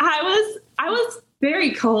I was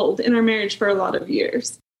very cold in our marriage for a lot of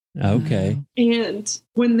years. Okay. And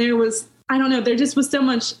when there was, I don't know, there just was so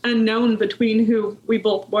much unknown between who we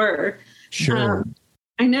both were. Sure.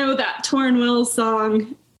 I know that Torn Wills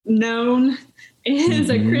song, Known, is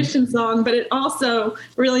a Christian song, but it also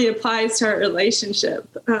really applies to our relationship.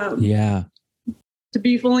 To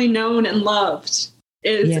be fully known and loved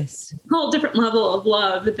is a whole different level of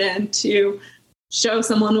love than to show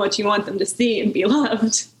someone what you want them to see and be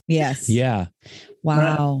loved. Yes. Yeah.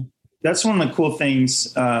 Wow. That's one of the cool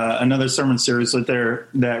things. Another sermon series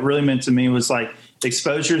that really meant to me was like,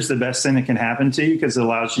 exposure is the best thing that can happen to you because it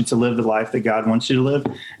allows you to live the life that God wants you to live.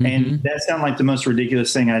 And that sounded like the most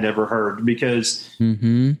ridiculous thing I'd ever heard, because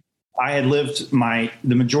I had lived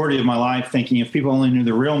the majority of my life thinking if people only knew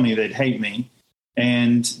the real me, they'd hate me.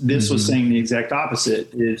 And this was saying the exact opposite.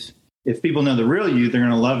 Is if people know the real you, they're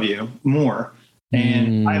going to love you more.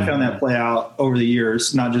 And I found that play out over the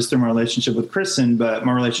years, not just through my relationship with Kristen, but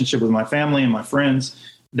my relationship with my family and my friends,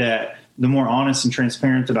 that the more honest and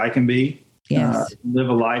transparent that I can be, live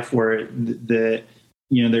a life where they're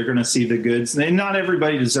going to see the goods. And not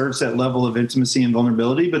everybody deserves that level of intimacy and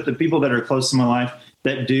vulnerability, but the people that are close to my life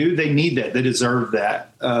that do, they need that. They deserve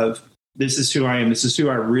that of, this is who I am. This is who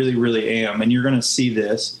I really, really am. And you're going to see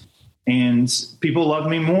this. And people love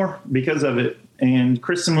me more because of it. And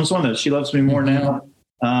Kristen was one of those. She loves me more now.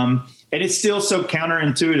 And it's still so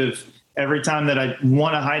counterintuitive. Every time that I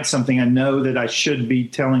want to hide something, I know that I should be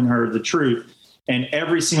telling her the truth. And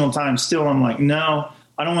every single time still, I'm like, no,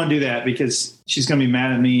 I don't want to do that because she's going to be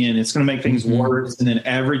mad at me and it's going to make things worse. And then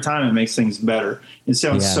every time it makes things better. It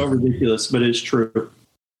sounds so ridiculous, but it's true.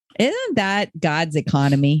 Isn't that God's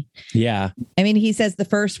economy? Yeah. I mean, he says the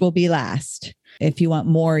first will be last. If you want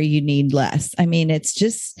more, you need less. I mean, it's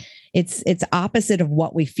just, it's opposite of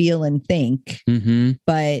what we feel and think,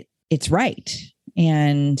 but it's right.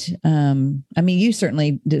 And I mean, you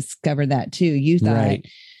certainly discovered that too. You thought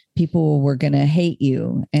people were going to hate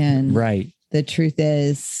you. And the truth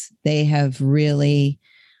is they have really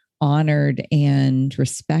honored and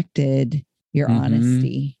respected your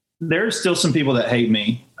honesty. There are still some people that hate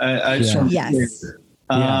me. I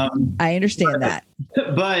understand that.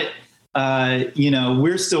 But,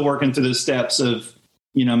 we're still working through the steps of,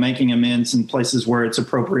 making amends in places where it's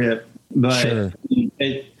appropriate. But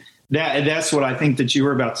that's what I think that you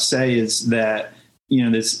were about to say is that,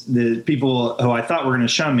 the people who I thought were going to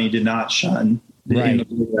shun me did not shun the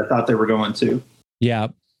I thought they were going to. Yeah.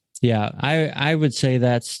 Yeah. I would say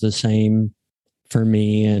that's the same for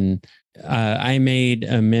me. And I made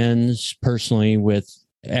amends personally with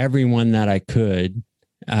everyone that I could.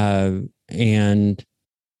 And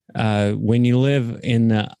when you live in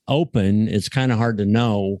the open, it's kind of hard to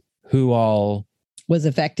know who all was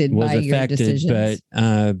affected by your decisions.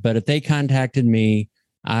 But if they contacted me,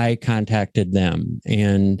 I contacted them.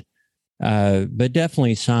 And but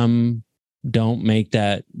definitely some don't make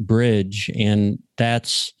that bridge. And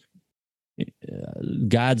that's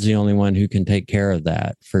God's the only one who can take care of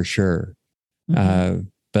that for sure.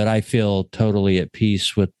 But I feel totally at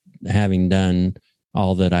peace with having done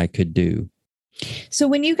all that I could do. So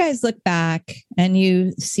when you guys look back and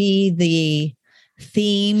you see the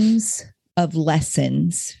themes of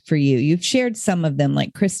lessons for you, you've shared some of them,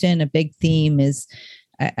 like Kristen, a big theme is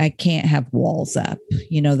I can't have walls up.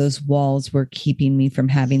 Those walls were keeping me from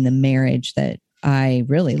having the marriage that I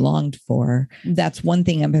really longed for. That's one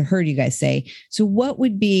thing I've heard you guys say. So what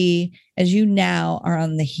would be, as you now are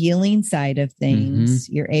on the healing side of things,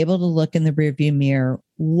 you're able to look in the rearview mirror,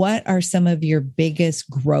 what are some of your biggest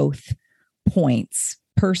growth points,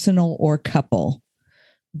 personal or couple,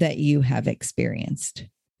 that you have experienced?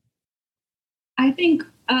 I think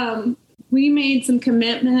we made some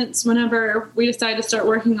commitments whenever we decided to start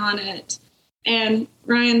working on it. And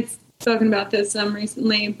Ryan's spoken about this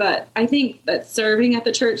recently, but I think that serving at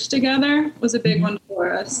the church together was a big one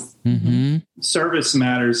for us. Service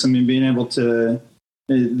matters. I mean, being able to,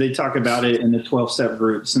 they talk about it in the 12-step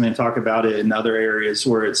groups, and they talk about it in other areas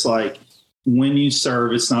where it's like, when you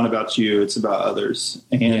serve, it's not about you, it's about others.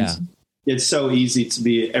 And it's so easy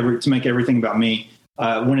to make everything about me.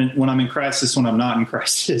 When I'm in crisis, when I'm not in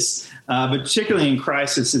crisis, but particularly in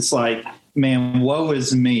crisis, it's like, man, woe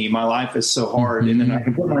is me. My life is so hard. And then I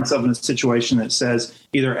can put myself in a situation that says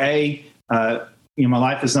either A, my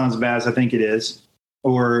life is not as bad as I think it is,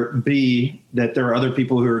 or B, that there are other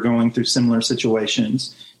people who are going through similar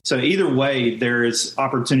situations. So either way, there is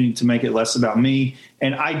opportunity to make it less about me.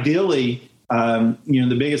 And ideally,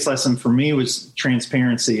 the biggest lesson for me was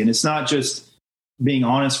transparency. And it's not just being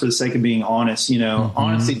honest for the sake of being honest.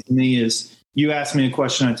 Honesty to me is, you ask me a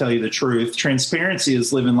question, I tell you the truth. Transparency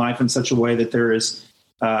is living life in such a way that there is,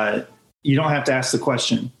 you don't have to ask the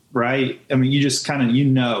question, right? I mean, you just kind of, you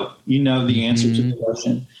know the answer to the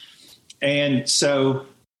question. And so,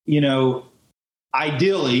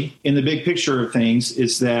 ideally, in the big picture of things,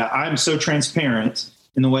 is that I'm so transparent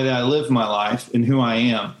in the way that I live my life and who I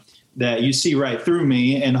am, that you see right through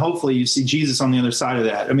me, and hopefully you see Jesus on the other side of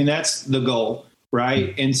that. I mean, that's the goal,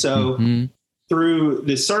 right? And so through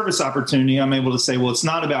this service opportunity, I'm able to say, well, it's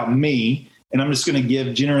not about me, and I'm just going to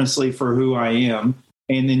give generously for who I am.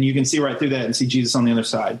 And then you can see right through that and see Jesus on the other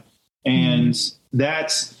side. And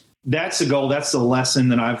that's the goal. That's the lesson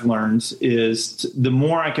that I've learned is the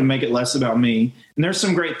more I can make it less about me. And there's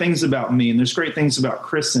some great things about me, and there's great things about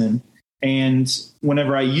Kristen. And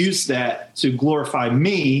whenever I use that to glorify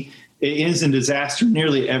me, it ends in disaster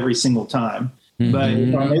nearly every single time. But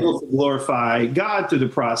if I'm able to glorify God through the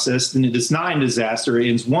process, then it's not a disaster. It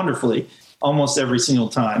ends wonderfully almost every single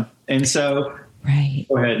time. And so, right.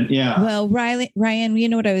 Go ahead. Yeah. Well, Ryan, you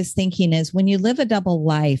know what I was thinking is when you live a double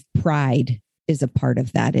life, pride is a part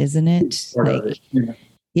of that, isn't it? Yeah.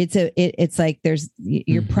 It's like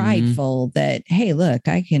you're prideful that, hey, look,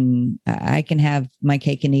 I can have my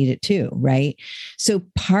cake and eat it too. Right. So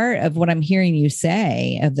part of what I'm hearing you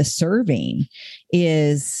say of the serving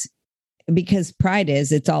is because pride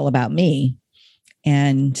is, it's all about me.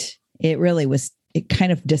 And it really was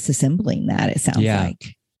kind of disassembling that, it sounds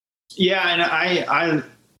like. Yeah. And I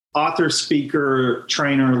author, speaker,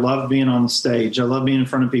 trainer, love being on the stage. I love being in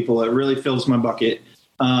front of people. It really fills my bucket.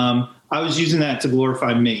 I was using that to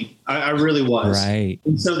glorify me. I really was. Right.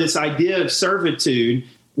 And so this idea of servitude,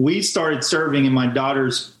 we started serving in my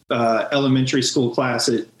daughter's elementary school class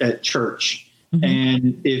at church. Mm-hmm.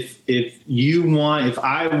 And if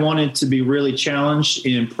I wanted to be really challenged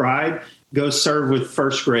in pride, go serve with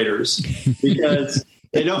first graders because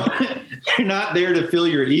they're not there to fill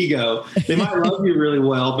your ego. They might love you really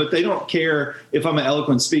well, but they don't care if I'm an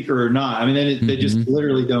eloquent speaker or not. I mean, they just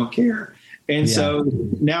literally don't care. And so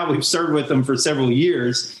now we've served with them for several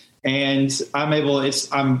years, and I'm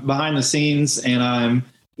behind the scenes and I'm,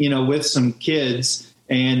 with some kids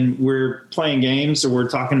and we're playing games or we're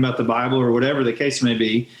talking about the Bible or whatever the case may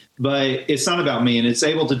be, but it's not about me, and it's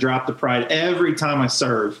able to drop the pride every time I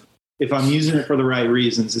serve. If I'm using it for the right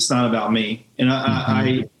reasons, it's not about me.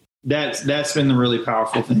 And that's been the really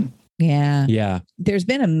powerful thing. Yeah. Yeah. There's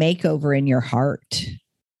been a makeover in your heart.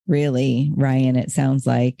 Really, Ryan, it sounds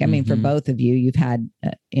like. I mean, for both of you, you've had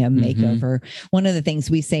a makeover. One of the things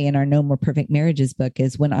we say in our No More Perfect Marriages book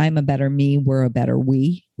is when I'm a better me, we're a better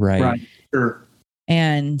we. Right. Sure.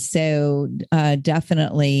 And so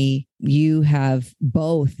definitely you have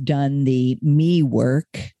both done the me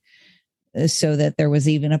work so that there was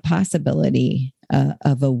even a possibility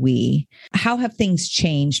of a we. How have things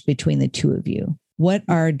changed between the two of you? What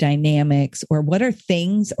are dynamics or what are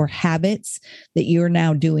things or habits that you're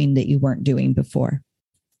now doing that you weren't doing before?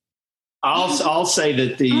 I'll say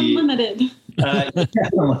that unlimited.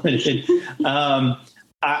 Unlimited.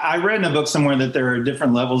 I read in a book somewhere that there are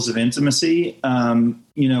different levels of intimacy.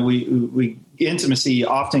 Intimacy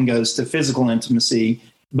often goes to physical intimacy,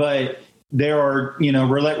 but there are,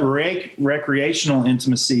 recreational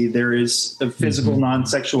intimacy. There is a physical,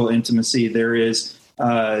 non-sexual intimacy. There is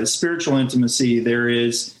spiritual intimacy. There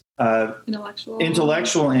is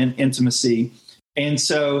intellectual intimacy. And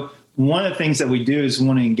so one of the things that we do is we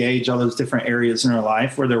want to engage all those different areas in our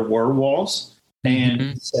life where there were walls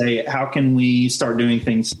and say, how can we start doing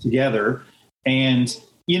things together? And,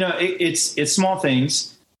 it's small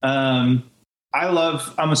things. I'm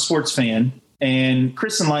a sports fan, and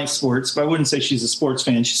Kristen likes sports, but I wouldn't say she's a sports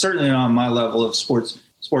fan. She's certainly not on my level of sports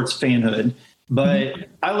fanhood, but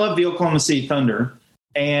I love the Oklahoma City Thunder.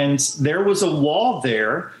 And there was a wall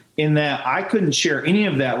there in that I couldn't share any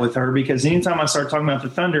of that with her because anytime I started talking about the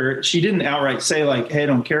Thunder, she didn't outright say like, hey, I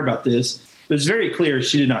don't care about this. It was very clear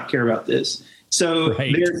she did not care about this. So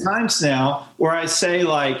there are times now where I say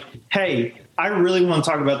like, hey, I really want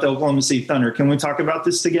to talk about the Oklahoma City Thunder. Can we talk about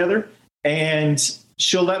this together? And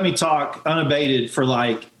she'll let me talk unabated for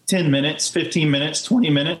like 10 minutes, 15 minutes, 20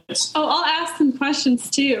 minutes. Oh, I'll ask some questions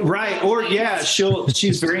too. Right. Or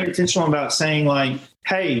she's very intentional about saying like,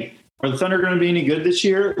 hey, are the Thunder going to be any good this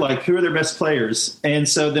year? Like, who are their best players? And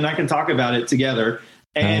so then I can talk about it together.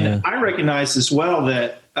 And I recognize as well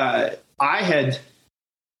that I had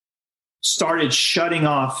started shutting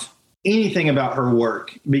off anything about her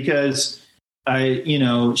work because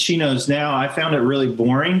she knows now I found it really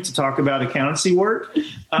boring to talk about accountancy work.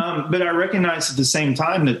 But I recognize at the same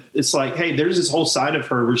time that it's like, hey, there's this whole side of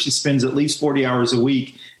her where she spends at least 40 hours a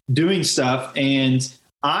week doing stuff. And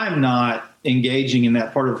I'm not engaging in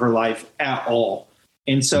that part of her life at all.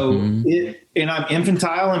 And so and I'm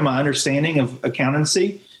infantile in my understanding of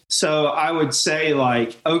accountancy. So I would say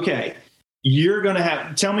like, okay, you're going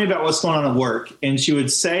to tell me about what's going on at work. And she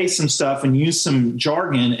would say some stuff and use some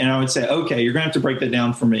jargon. And I would say, okay, you're going to have to break that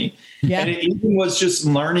down for me. Yeah. And it even was just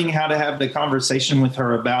learning how to have the conversation with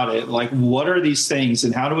her about it. Like, what are these things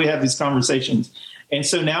and how do we have these conversations? And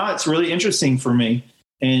so now it's really interesting for me.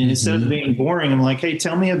 And instead of being boring, I'm like, hey,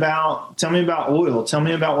 tell me about oil. Tell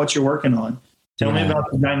me about what you're working on. Tell me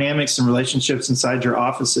about the dynamics and relationships inside your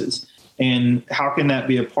offices. And how can that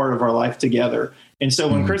be a part of our life together? And so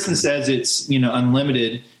when Kristen says it's,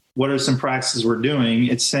 unlimited, what are some practices we're doing?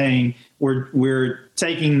 It's saying we're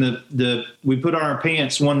taking we put on our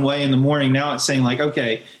pants one way in the morning. Now it's saying like,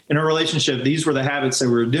 okay, in a relationship, these were the habits that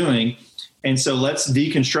we were doing. And so let's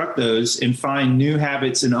deconstruct those and find new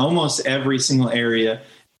habits in almost every single area.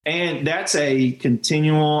 And that's a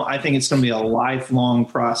continual, I think it's going to be a lifelong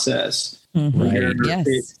process. Right. Yes.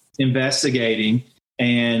 It's investigating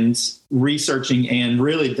and researching and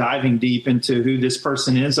really diving deep into who this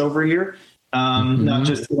person is over here. Not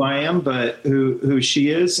just who I am, but who she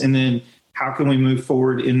is. And then how can we move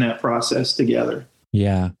forward in that process together?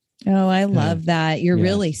 Yeah. Oh, I love that. You're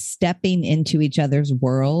really stepping into each other's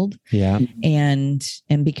world and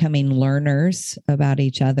becoming learners about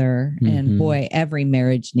each other. And boy, every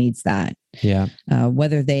marriage needs that. Yeah.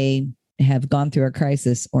 Whether they have gone through a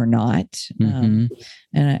crisis or not. And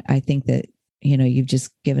I think that, you've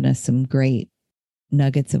just given us some great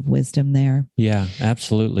nuggets of wisdom there. Yeah,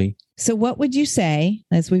 absolutely. So what would you say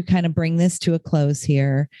as we kind of bring this to a close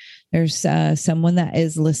here? There's someone that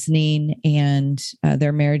is listening and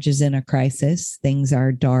their marriage is in a crisis. Things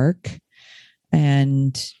are dark.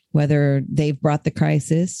 And whether they've brought the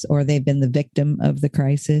crisis or they've been the victim of the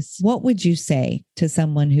crisis, what would you say to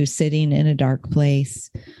someone who's sitting in a dark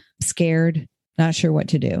place, scared, not sure what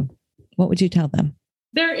to do? What would you tell them?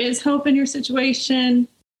 There is hope in your situation,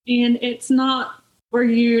 and it's not for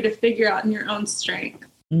you to figure out in your own strength.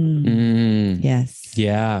 Yes.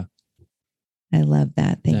 Yeah. I love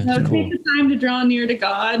that. Thank you. Take the time to draw near to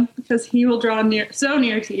God, because he will draw so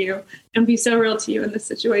near to you and be so real to you in this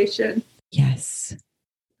situation. Yes.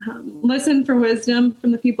 Listen for wisdom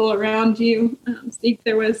from the people around you. Seek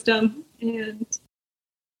their wisdom, and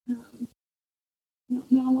I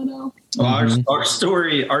don't know what else. Well, our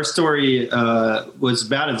story was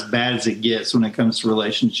about as bad as it gets when it comes to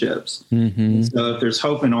relationships. So if there's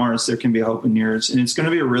hope in ours, there can be hope in yours, and it's going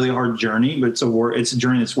to be a really hard journey, but it's a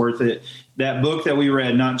journey that's worth it. That book that we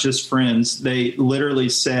read, Not Just Friends, they literally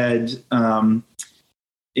said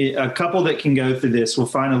a couple that can go through this will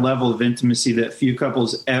find a level of intimacy that few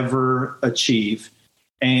couples ever achieve,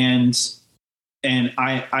 and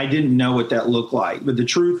I didn't know what that looked like, but the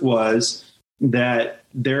truth was that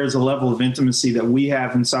there is a level of intimacy that we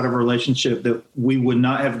have inside of a relationship that we would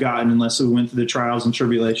not have gotten unless we went through the trials and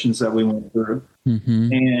tribulations that we went through.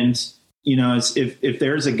 And, if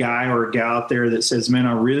there's a guy or a gal out there that says, man,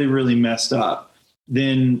 I really, really messed up,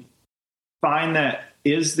 then find that,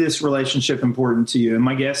 is this relationship important to you? And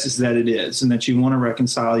my guess is that it is, and that you want to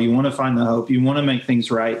reconcile, you want to find the hope, you want to make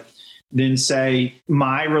things right. Then say,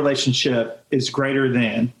 my relationship is greater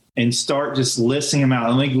than, and start just listing them out.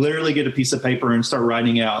 And like literally get a piece of paper and start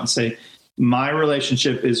writing out and say, my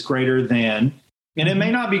relationship is greater than, and it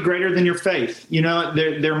may not be greater than your faith.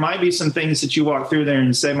 There might be some things that you walk through there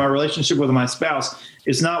and say, my relationship with my spouse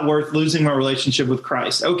is not worth losing my relationship with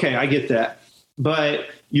Christ. Okay, I get that. But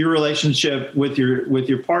your relationship with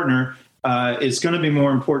your partner is going to be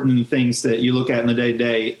more important than the things that you look at in the day to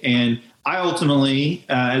day. And I ultimately,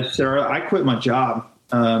 as Sarah, I quit my job,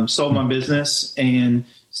 sold my business, and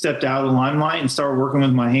stepped out of the limelight and started working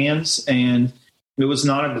with my hands. And it was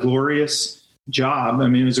not a glorious job. I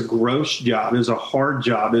mean, it was a gross job. It was a hard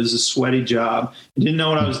job. It was a sweaty job. I didn't know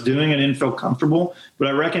what I was doing. I didn't feel comfortable, but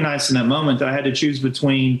I recognized in that moment that I had to choose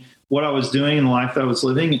between what I was doing in the life that I was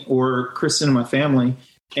living or Kristen and my family.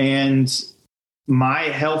 And my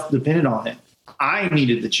health depended on it. I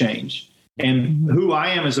needed the change. And who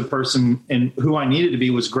I am as a person and who I needed to be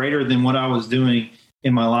was greater than what I was doing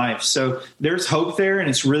in my life. So there's hope there, and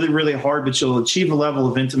it's really, really hard, but you'll achieve a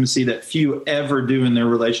level of intimacy that few ever do in their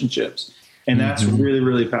relationships. And that's really,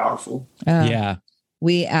 really powerful. Yeah.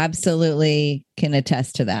 We absolutely can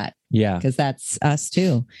attest to that. Yeah. Because that's us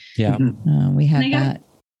too. Yeah. We have that.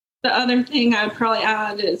 The other thing I would probably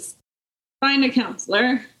add is find a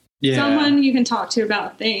counselor, Yeah. someone you can talk to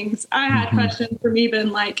about things. I had questions from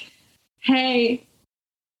even like, hey,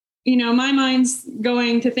 you know, my mind's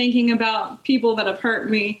going to thinking about people that have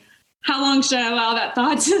hurt me. How long should I allow that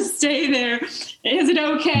thought to stay there? Is it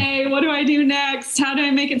okay? What do I do next? How do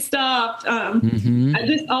I make it stop?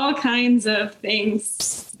 Just all kinds of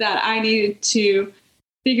things that I needed to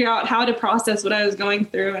figure out how to process what I was going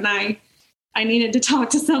through. And I needed to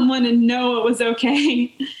talk to someone and know it was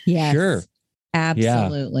okay. Yes. Sure.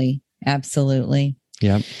 Absolutely. Yeah. Absolutely.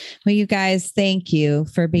 Yeah. Well, you guys, thank you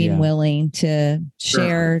for being willing to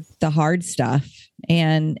share the hard stuff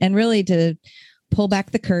and really to pull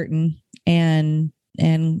back the curtain and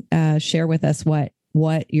share with us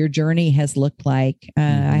what your journey has looked like. I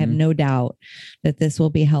have no doubt that this will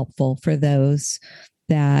be helpful for those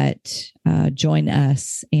that join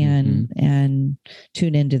us and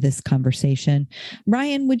tune into this conversation.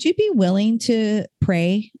 Ryan, would you be willing to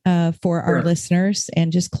pray for our listeners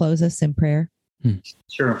and just close us in prayer?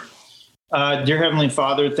 Sure. Dear Heavenly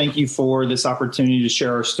Father, thank you for this opportunity to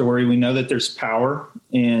share our story. We know that there's power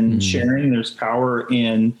in sharing. There's power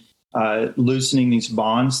in loosening these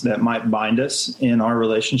bonds that might bind us in our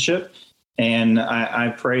relationship. And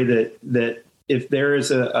I pray that if there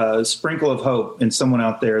is a sprinkle of hope in someone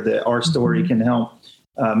out there, that our story can help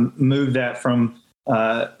move that from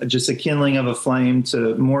just a kindling of a flame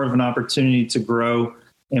to more of an opportunity to grow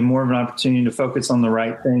and more of an opportunity to focus on the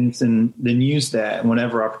right things and then use that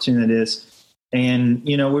whenever opportunity it is. And,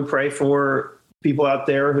 we pray for people out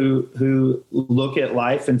there who look at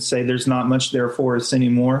life and say there's not much there for us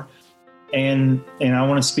anymore. And I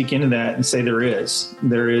want to speak into that and say there is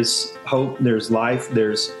hope, there's life,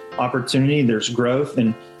 there's opportunity, there's growth,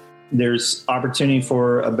 and there's opportunity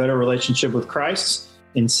for a better relationship with Christ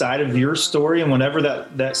inside of your story and whatever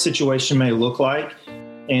that situation may look like.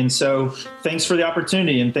 And so thanks for the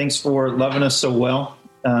opportunity and thanks for loving us so well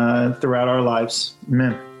throughout our lives.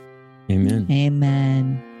 Amen. Amen.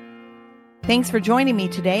 Amen. Thanks for joining me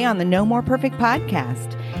today on the No More Perfect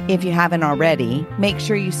podcast. If you haven't already, make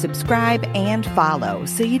sure you subscribe and follow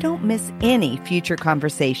so you don't miss any future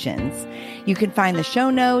conversations. You can find the show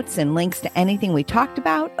notes and links to anything we talked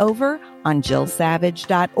about over on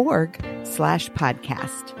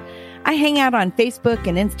jillsavage.org/podcast. I hang out on Facebook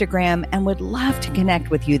and Instagram and would love to connect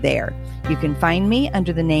with you there. You can find me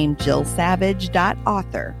under the name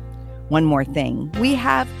jillsavage.author. One more thing, we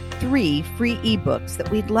have 3 free ebooks that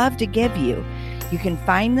we'd love to give you. You can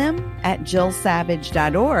find them at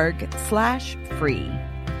jillsavage.org/free.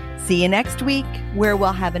 See you next week, where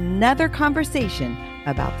we'll have another conversation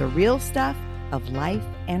about the real stuff of life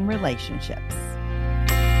and relationships.